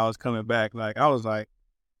mind I was coming back. I was like,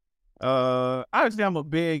 obviously I'm a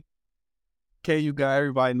big KU guy.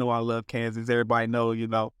 Everybody know I love Kansas. Everybody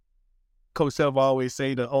know, Coach Self always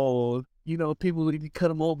say people you cut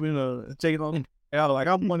them open or take it on.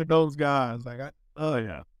 I'm one of those guys.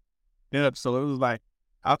 Yeah. So it was like,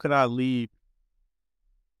 how could I leave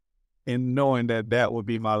in knowing that would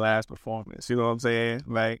be my last performance? You know what I'm saying?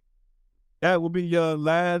 That would be your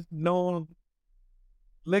last known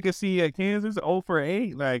legacy at Kansas,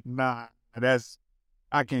 0-for-8. Nah,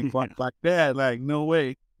 I can't quite like that. No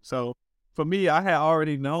way. So for me, I had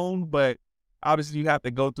already known, but obviously you have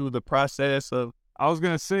to go through the process of. I was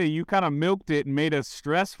going to say, you kind of milked it and made us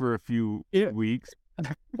stress for a few weeks.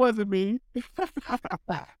 Wasn't me.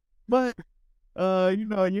 But,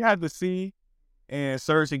 you have to see and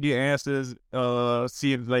search and get answers,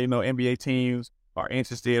 see if, NBA teams are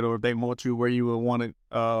interested or if they want you where you would want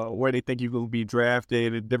to, where they think you're going to be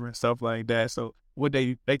drafted and different stuff like that. So what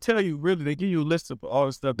they tell you, really, they give you a list of all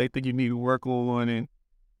the stuff they think you need to work on, and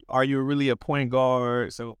are you really a point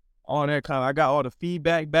guard? So all that I got all the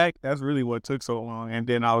feedback back. That's really what took so long. And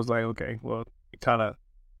then I was like, okay, well, it kind of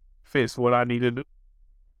fits what I needed to do.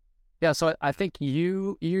 Yeah, so I think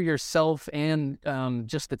you yourself and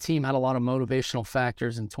just the team had a lot of motivational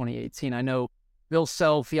factors in 2018. I know Bill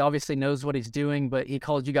Self, he obviously knows what he's doing, but he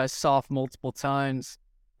called you guys soft multiple times.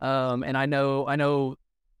 And I know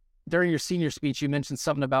during your senior speech, you mentioned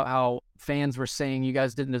something about how fans were saying you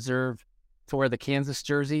guys didn't deserve to wear the Kansas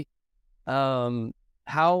jersey. How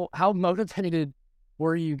motivated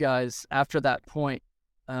were you guys after that point,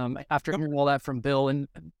 after hearing all that from Bill? And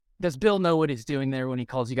does Bill know what he's doing there when he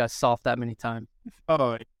calls you guys soft that many times?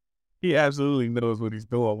 Oh, he absolutely knows what he's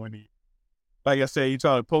doing when he, like I said, he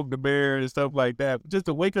trying to poke the bear and stuff like that, just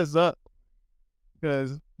to wake us up.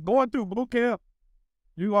 Because going through boot camp,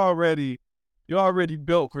 you already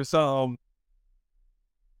built for something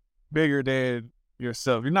bigger than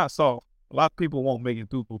yourself. You're not soft. A lot of people won't make it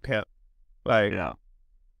through boot camp.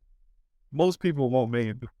 Most people won't make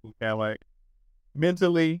it through boot camp.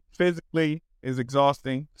 Mentally, physically, is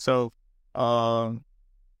exhausting. So,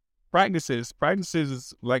 practices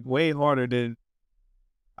is way harder than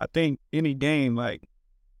I think any game.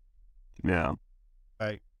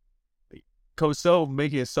 Coach So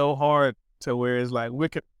make it so hard to where it's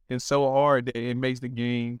wicked and so hard that it makes the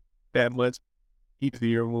game that much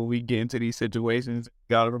easier when we get into these situations.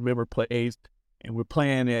 Got to remember plays, and we're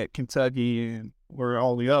playing at Kentucky and we're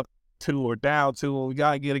only up 2 or down 2, and we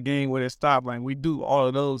got to get a game where it stops. We do all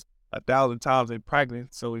of those 1,000 times in practice,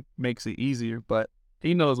 so it makes it easier. But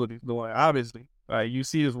he knows what he's doing, obviously. You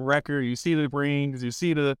see his record, you see the rings, you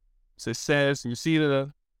see the success, you see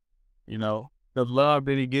the love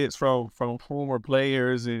that he gets from former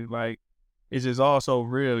players, and it's just all so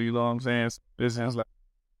real, you know what I'm saying? This is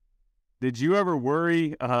Did you ever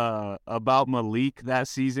worry about Malik that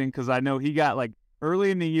season? Because I know he got like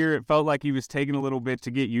early in the year, it felt like he was taking a little bit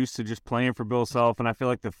to get used to just playing for Bill Self, and I feel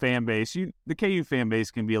like the fan base, the KU fan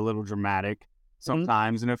base, can be a little dramatic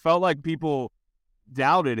sometimes, and it felt like people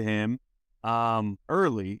doubted him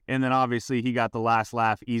early, and then obviously he got the last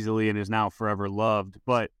laugh easily and is now forever loved.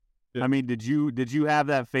 But I mean, did you have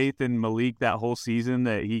that faith in Malik that whole season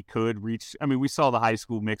that he could reach? I mean, we saw the high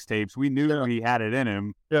school mixtapes. We knew he had it in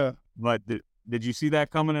him. Yeah. But did you see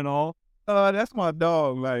that coming at all? That's my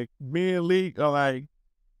dog. Like, me and Leak are like,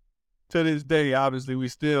 to this day, obviously, we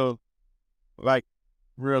still like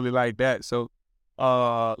really like that. So,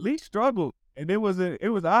 Leak struggled, and it was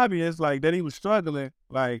obvious like that he was struggling.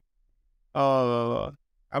 Like, I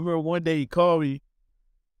remember one day he called me.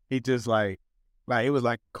 He just like it was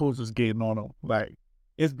like coach was getting on him. Like,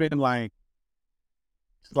 it's been like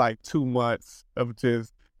 2 months of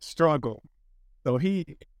just struggle. So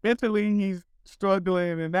mentally he's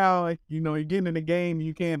struggling, and now, you're getting in the game,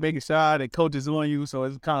 you can't make a shot, and coach is on you, so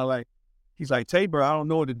it's kind of like, he's like, Tabor, I don't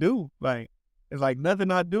know what to do. Like, it's like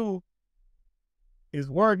nothing I do is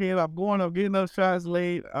working. I'm getting those shots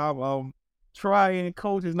late. I'm trying,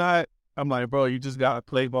 coach is not. I'm like, bro, you just got to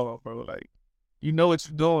play ball, bro. Like, you know what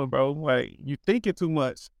you're doing, bro. Like, you thinking too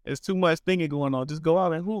much. There's too much thinking going on. Just go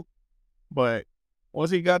out and hoop. But once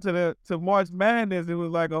he got to March Madness, it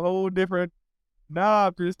was like a whole different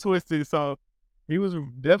knob just twisted. So he was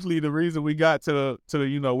definitely the reason we got to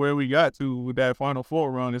where we got to with that Final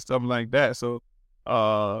Four run and stuff like that. So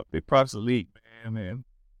big props to League, man.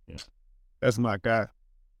 Yeah. That's my guy.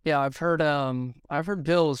 Yeah, I've heard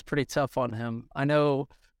Bill is pretty tough on him. I know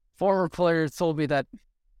former players told me that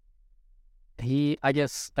I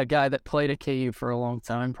guess a guy that played at KU for a long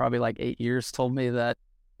time, probably like 8 years, told me that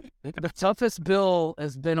the toughest Bill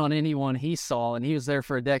has been on anyone he saw, and he was there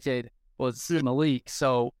for a decade, was Malik.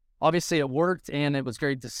 So obviously it worked, and it was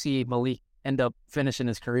great to see Malik end up finishing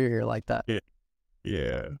his career here like that.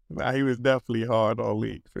 Yeah. Nah, he was definitely hard on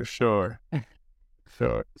Malik, for sure.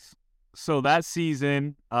 Sure. So that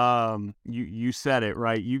season, you said it,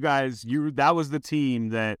 right? You guys, that was the team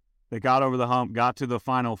that got over the hump, got to the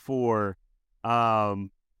Final Four.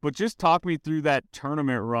 But just talk me through that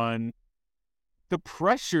tournament run, the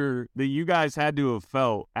pressure that you guys had to have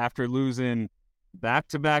felt after losing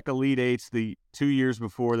back-to-back Elite Eights the 2 years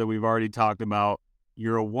before that we've already talked about.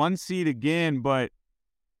 You're a 1 seed again, but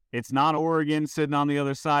it's not Oregon sitting on the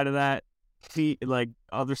other side of that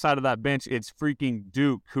other side of that bench. It's freaking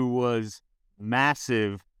Duke, who was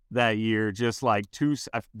massive that year. Just like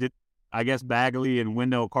I guess Bagley and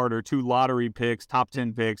Wendell Carter, 2 lottery picks, top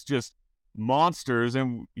 10 picks, just monsters.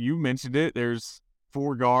 And you mentioned it. There's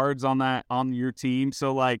 4 guards on your team.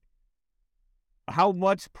 So like, how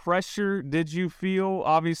much pressure did you feel?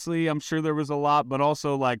 Obviously, I'm sure there was a lot, but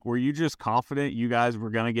also like, were you just confident you guys were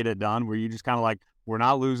going to get it done? Were you just kind of like, we're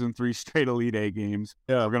not losing 3 straight Elite Eight games.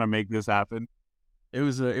 Yeah. We're going to make this happen? It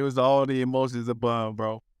was all the emotions above,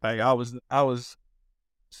 bro. Like, I was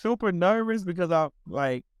super nervous because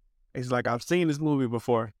it's like I've seen this movie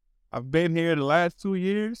before. I've been here the last 2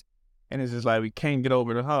 years, and it's just like we can't get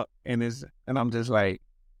over the hump. And I'm just like,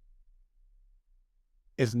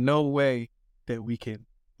 it's no way that we can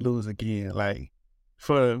lose again. Like,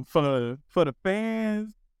 for the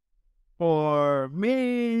fans, for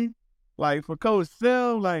me, like for Coach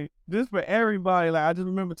Sel, like just for everybody. Like, I just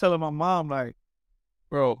remember telling my mom, like,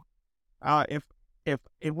 bro, if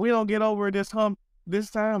we don't get over this hump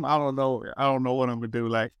this time, I don't know what I'm gonna do.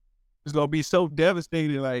 Like, it's gonna be so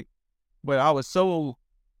devastating. Like, but I was so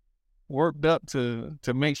worked up to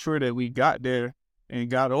make sure that we got there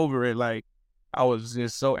and got over it. Like, I was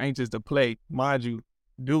just so anxious to play. Mind you,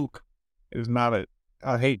 Duke is not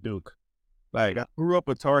I hate Duke. Like, I grew up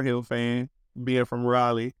a Tar Heel fan, being from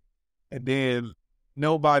Raleigh, and then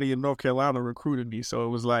nobody in North Carolina recruited me. So it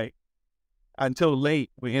was like, until late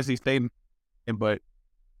with NC State, but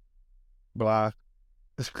blah.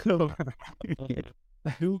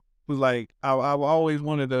 Duke was like, I always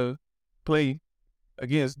wanted to play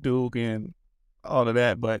against Duke and all of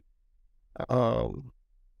that, but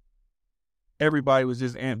everybody was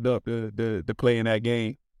just amped up to play in that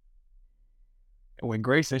game. And when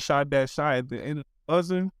Grayson shot that shot at the end of the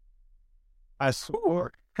buzzer, I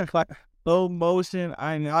swore, like slow motion.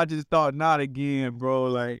 I just thought, not again, bro.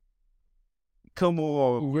 Like, come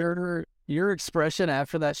on. Your expression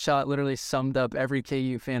after that shot literally summed up every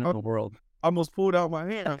KU fan in the world. I almost pulled out my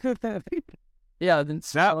hand. Yeah,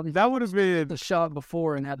 that would have been the shot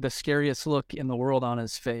before and had the scariest look in the world on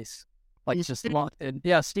his face. Like, just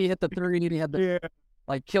yeah, Steve hit the 3 and he had the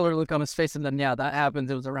like killer look on his face, and then that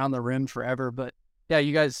happened. It was around the rim forever. But yeah,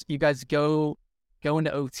 you guys go go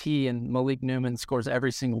into OT and Malik Newman scores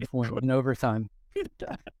every single point in overtime.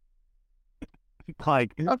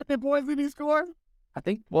 Like, How many points did he score? I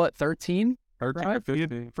think, what, 13? 13 or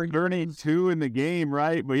 15. 32 in the game,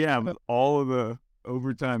 right? But yeah, all of the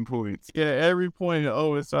overtime points. Yeah, every point in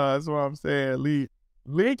overtime. That's what I'm saying.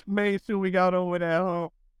 Leak made sure we got over that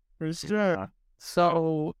hump for sure.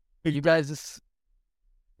 So you guys,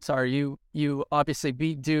 you obviously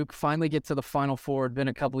beat Duke, finally get to the Final Four. It's been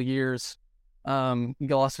a couple of years. You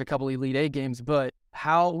lost a couple of Elite Eight games, but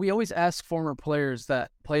we always ask former players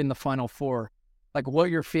that played in the Final Four, like what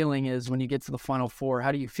your feeling is when you get to the Final Four.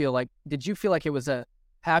 How do you feel? Like, did you feel like it was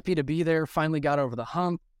happy to be there, finally got over the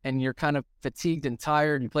hump, and you're kind of fatigued and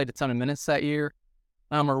tired? You played a ton of minutes that year,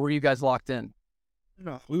 or were you guys locked in?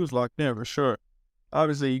 No, we was locked in for sure.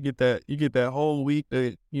 Obviously, you get that whole week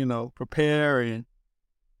to prepare and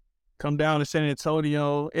come down to San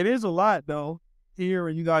Antonio. It is a lot though here,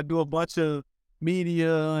 and you gotta do a bunch of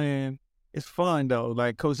media, and it's fun though.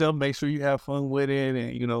 Like Coach L makes sure you have fun with it,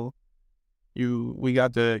 and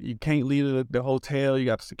you can't leave the hotel. You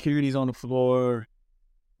got the securities on the floor.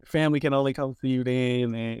 Family can only come see you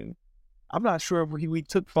then, and I'm not sure if we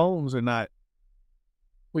took phones or not.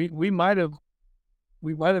 We might have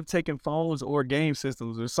taken phones or game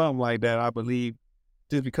systems or something like that, I believe,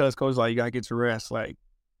 just because Coach you gotta get your rest. Like,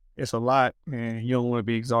 it's a lot, and you don't want to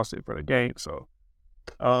be exhausted for the game. So,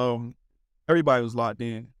 everybody was locked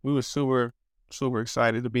in. We were super, super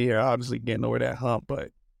excited to be here. Obviously, getting over that hump,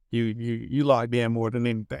 but you locked in more than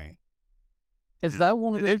anything. Is that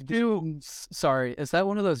one of those? Is that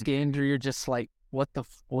one of those games where you're just like, what the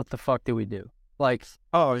fuck do we do? Like,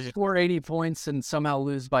 score 80 points and somehow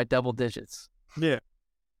lose by double digits. Yeah,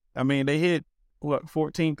 I mean they hit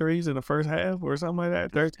 14 threes in the first half or something like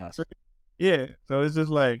that. 13. Yeah, so it's just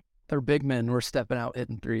like they're big men. We're stepping out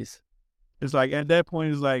hitting threes. It's like at that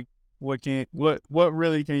point, it's like, what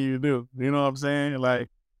really can you do? You know what I'm saying? Like,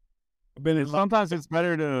 sometimes it's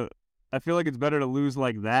better to. I feel like it's better to lose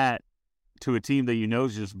like that to a team that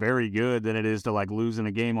is just very good than it is to like lose in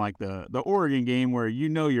a game like the Oregon game where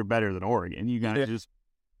you're better than Oregon. You guys just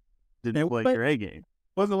didn't play your A game.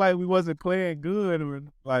 It wasn't like we wasn't playing good, or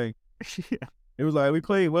like it was like we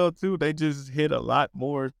played well too. They just hit a lot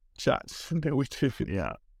more shots than we did.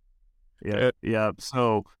 Yeah.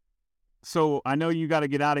 So I know you got to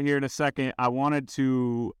get out of here in a second. I wanted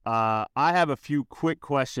to. I have a few quick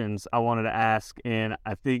questions I wanted to ask, and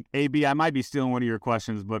I think AB, I might be stealing one of your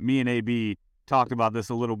questions, but me and AB talked about this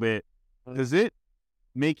a little bit. Does it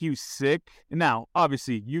make you sick? Now,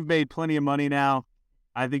 obviously, you've made plenty of money now.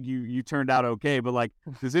 I think you turned out okay, but like,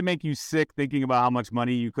 does it make you sick thinking about how much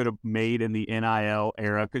money you could have made in the NIL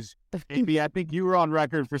era? Because AB, I think you were on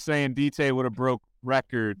record for saying DT would have broke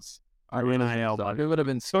records for NIL. It would have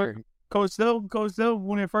been scary. Coach Del,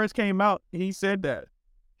 when it first came out, he said that.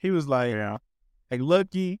 He was like,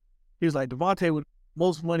 lucky. He was like, Devonte with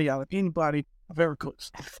most money out of anybody I've ever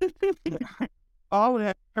coached. All of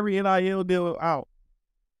that, every NIL deal out.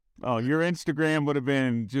 Oh, your Instagram would have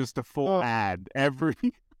been just a full ad. I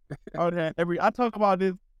talk about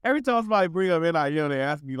this every time somebody bring up NIL. They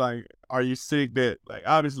ask me like, "Are you sick?" That like,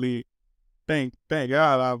 obviously, thank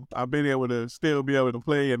God I've been able to still be able to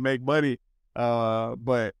play and make money.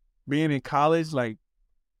 But being in college, like,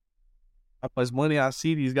 how much money I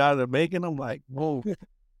see these guys are making, I'm like, whoa.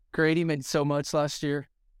 Grady made so much last year.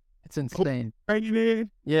 It's insane. Grady did?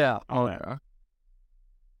 Yeah. Oh, yeah.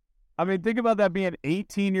 I mean, think about that being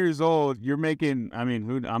 18 years old. You're making,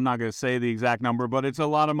 I'm not going to say the exact number, but it's a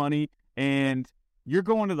lot of money. And you're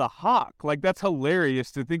going to the Hawk. Like, that's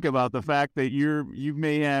hilarious to think about the fact that you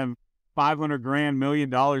may have $500,000, $1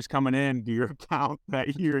 million coming in to your account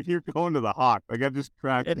that year. You're going to the Hawk. Like, that just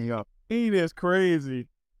cracked me up. It is crazy.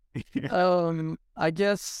 I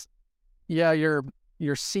guess, yeah,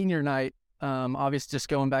 your senior night, obviously just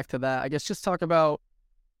going back to that, I guess just talk about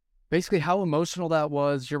basically how emotional that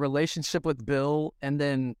was, your relationship with Bill, and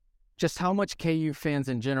then just how much KU fans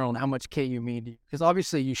in general and how much KU mean to you. Because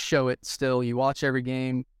obviously you show it still. You watch every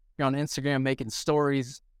game. You're on Instagram making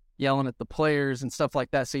stories, yelling at the players and stuff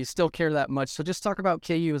like that. So you still care that much. So just talk about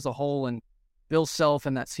KU as a whole and Bill Self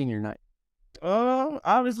and that senior night.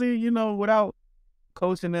 Obviously, without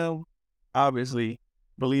coaching them, obviously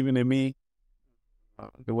believing in me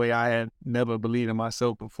the way I had never believed in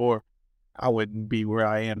myself before, I wouldn't be where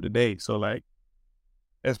I am today. So, like,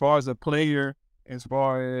 as far as a player, as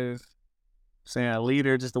far as saying a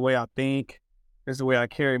leader, just the way I think, just the way I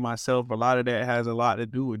carry myself, a lot of that has a lot to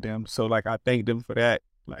do with them. So, like, I thank them for that,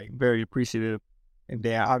 like, very appreciative. And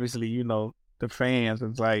then, obviously, the fans,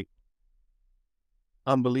 it's, like,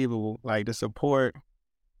 unbelievable. Like, the support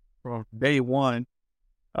from day one,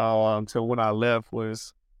 until when I left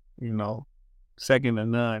was, second to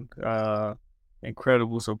none.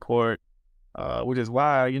 Incredible support, which is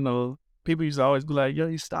why, people used to always be like, yo,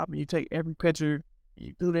 you stop and you take every picture,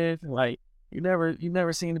 you do this, and like, you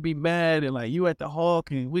never seem to be mad, and like, you at the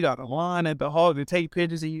Hawk, and we got a line at the Hawk to take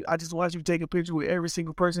pictures, and I just watch you take a picture with every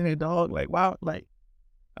single person at the Hawk, like, wow, like,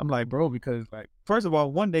 I'm like, bro, because like, first of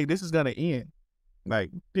all, one day this is gonna end. Like,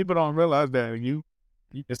 people don't realize that you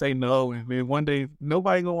can say no, and then one day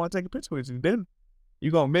nobody gonna want to take a picture with you. Then you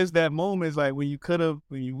gonna miss that moment, like when you could have,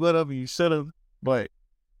 when you would have, and you should have. But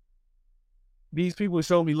these people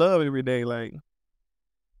show me love every day. Like,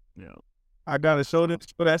 I gotta show them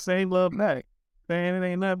for that same love back. Saying it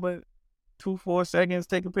ain't nothing but 2-4 seconds,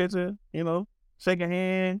 take a picture, shake a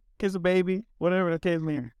hand, kiss a baby, whatever the case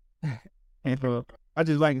may be. And I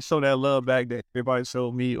just like to show that love back that everybody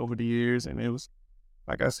showed me over the years, and it was,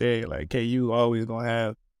 like I said, like, KU always gonna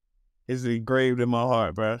have, it's engraved in my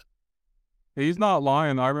heart, bro. He's not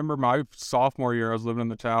lying. I remember my sophomore year, I was living in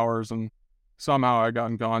the towers, and somehow I got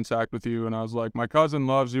in contact with you, and I was like, my cousin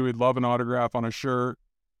loves you. He'd love an autograph on a shirt.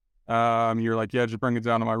 You're like, yeah, just bring it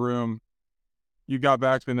down to my room. You got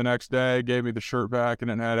back to me the next day, gave me the shirt back, and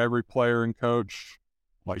it had every player and coach.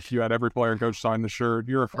 Like, you had every player and coach sign the shirt.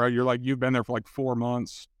 You're afraid. You're like, you've been there for like 4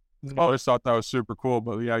 months. I just thought that was super cool.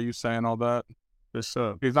 But yeah, you saying all that.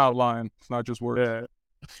 He's not lying. It's not just words.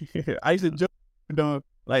 Yeah. I used to joke,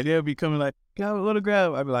 like, they'll be coming like, got an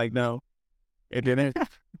autograph. I'd be like, no. And then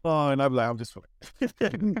and I'd be like, I'm just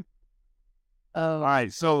all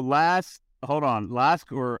right. So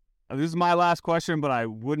this is my last question, but I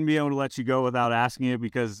wouldn't be able to let you go without asking it,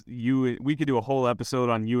 because we could do a whole episode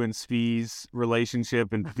on you and Sfee's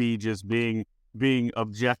relationship, and Sfee just being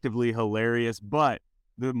objectively hilarious. But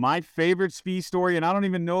my favorite Sfee story, and I don't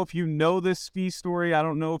even know if you know this Sfee story. I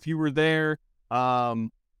don't know if you were there,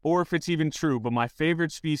 or if it's even true. But my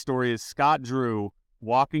favorite Sfee story is Scott Drew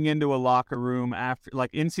walking into a locker room after,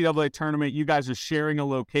 like, NCAA tournament. You guys are sharing a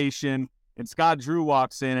location. And Scott Drew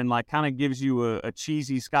walks in and, like, kind of gives you a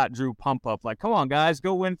cheesy Scott Drew pump up. Like, come on, guys,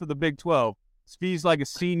 go win for the Big 12. Sfee's like a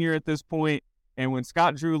senior at this point. And when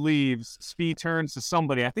Scott Drew leaves, Sfee turns to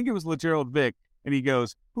somebody. I think it was LeGerald Vick. And he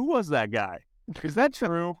goes, who was that guy? Is that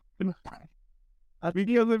true? Because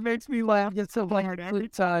it makes me laugh. It's so like 3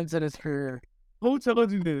 times in his career. Who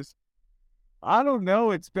told you this? I don't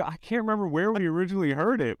know. I can't remember where we originally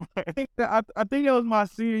heard it. I think it was my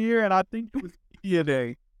senior year, and I think it was media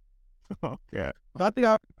day. Yeah. I think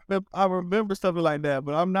I remember something like that,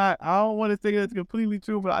 but I don't want to think it's completely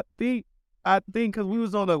true, but I think because we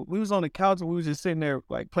was on the couch and we was just sitting there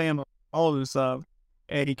like playing all this stuff,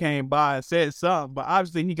 and he came by and said something, but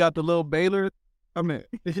obviously he got the little Baylor. I mean,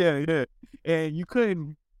 yeah, and you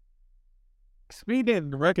couldn't. Sfee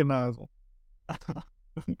didn't recognize him.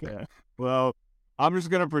 Okay. Well, I'm just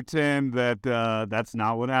gonna pretend that that's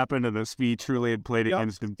not what happened, and that Sfee truly had played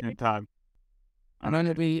against him 10 times.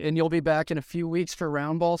 And you'll be back in a few weeks for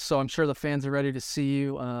round ball, so I'm sure the fans are ready to see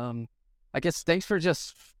you. I guess thanks for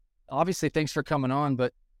coming on,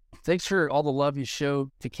 but thanks for all the love you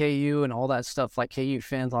showed to KU and all that stuff. Like, KU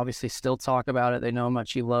fans obviously still talk about it. They know how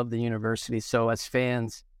much you love the university. So as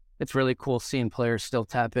fans, it's really cool seeing players still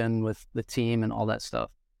tap in with the team and all that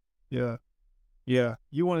stuff. Yeah. Yeah.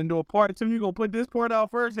 You want to do a part 2? You going to put this part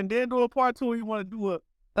out first and then do a part 2, or you want to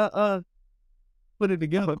do put it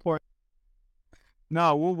together part?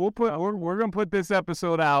 No, we're gonna put this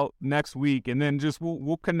episode out next week, and then just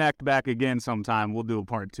we'll connect back again sometime. We'll do a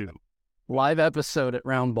part 2. Live episode at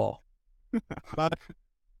Round Ball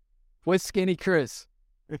with Skinny Chris.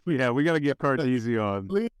 Yeah, we gotta get Carteezy on.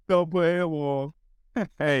 Please don't put him on.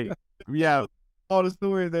 Hey, yeah, all the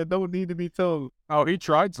stories that don't need to be told. Oh, he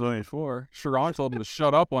tried to before. Sharon told him to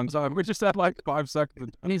shut up one time. We just had like 5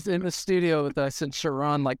 seconds. He's in the studio with us, and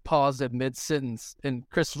Sharon like paused at mid sentence, and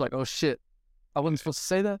Chris was like, "Oh shit, I wasn't supposed to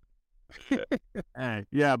say that." Hey,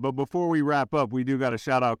 yeah, but before we wrap up, we do got to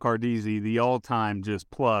shout out Cardeezy, the all-time just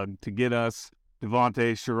plug to get us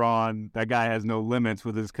Devonte, Sharon. That guy has no limits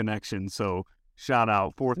with his connections. So shout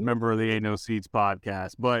out, 4th member of the Ain't No Seats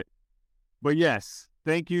podcast. But yes,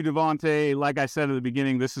 thank you, Devonte. Like I said at the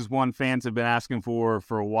beginning, this is one fans have been asking for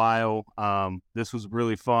a while. This was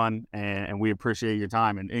really fun, and we appreciate your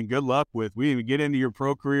time. And good luck with, we didn't even get into your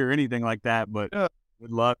pro career or anything like that, but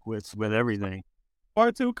good luck with everything.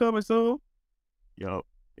 Part 2 coming soon. Yep.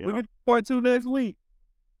 We get part 2 next week.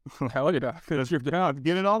 Hell yeah. Finish your down.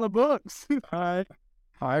 Get it on the books. All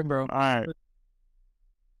right, bro. All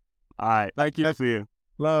right. Thank you. See you.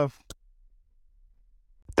 Love.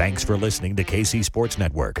 Thanks for listening to KC Sports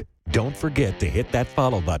Network. Don't forget to hit that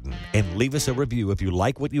follow button and leave us a review if you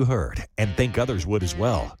like what you heard and think others would as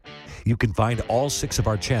well. You can find all 6 of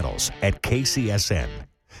our channels at KCSN,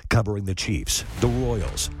 covering the Chiefs, the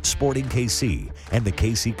Royals, Sporting KC, and the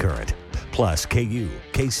KC Current, plus KU,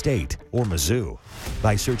 K-State, or Mizzou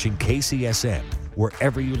by searching KCSN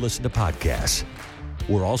wherever you listen to podcasts.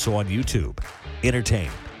 We're also on YouTube. Entertain,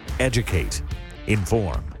 educate,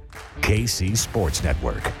 inform. KC Sports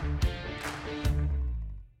Network.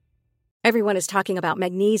 Everyone is talking about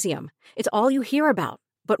magnesium. It's all you hear about.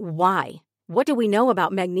 But why? What do we know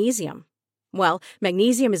about magnesium? Well,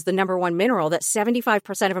 magnesium is the number one mineral that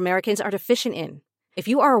 75% of Americans are deficient in. If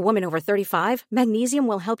you are a woman over 35, magnesium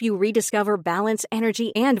will help you rediscover balance,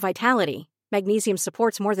 energy, and vitality. Magnesium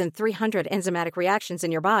supports more than 300 enzymatic reactions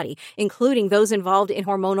in your body, including those involved in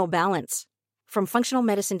hormonal balance. From functional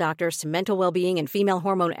medicine doctors to mental well-being and female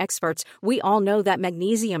hormone experts, we all know that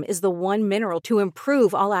magnesium is the one mineral to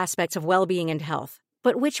improve all aspects of well-being and health.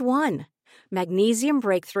 But which one? Magnesium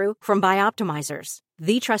Breakthrough from Bioptimizers,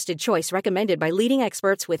 the trusted choice recommended by leading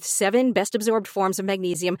experts with 7 best-absorbed forms of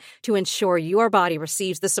magnesium to ensure your body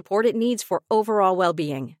receives the support it needs for overall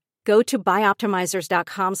well-being. Go to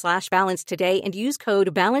bioptimizers.com/balance today and use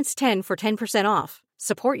code BALANCE10 for 10% off.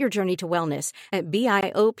 Support your journey to wellness at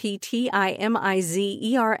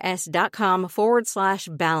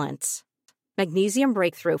bioptimizers.com/balance. Magnesium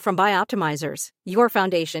Breakthrough from Bioptimizers, your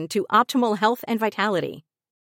foundation to optimal health and vitality.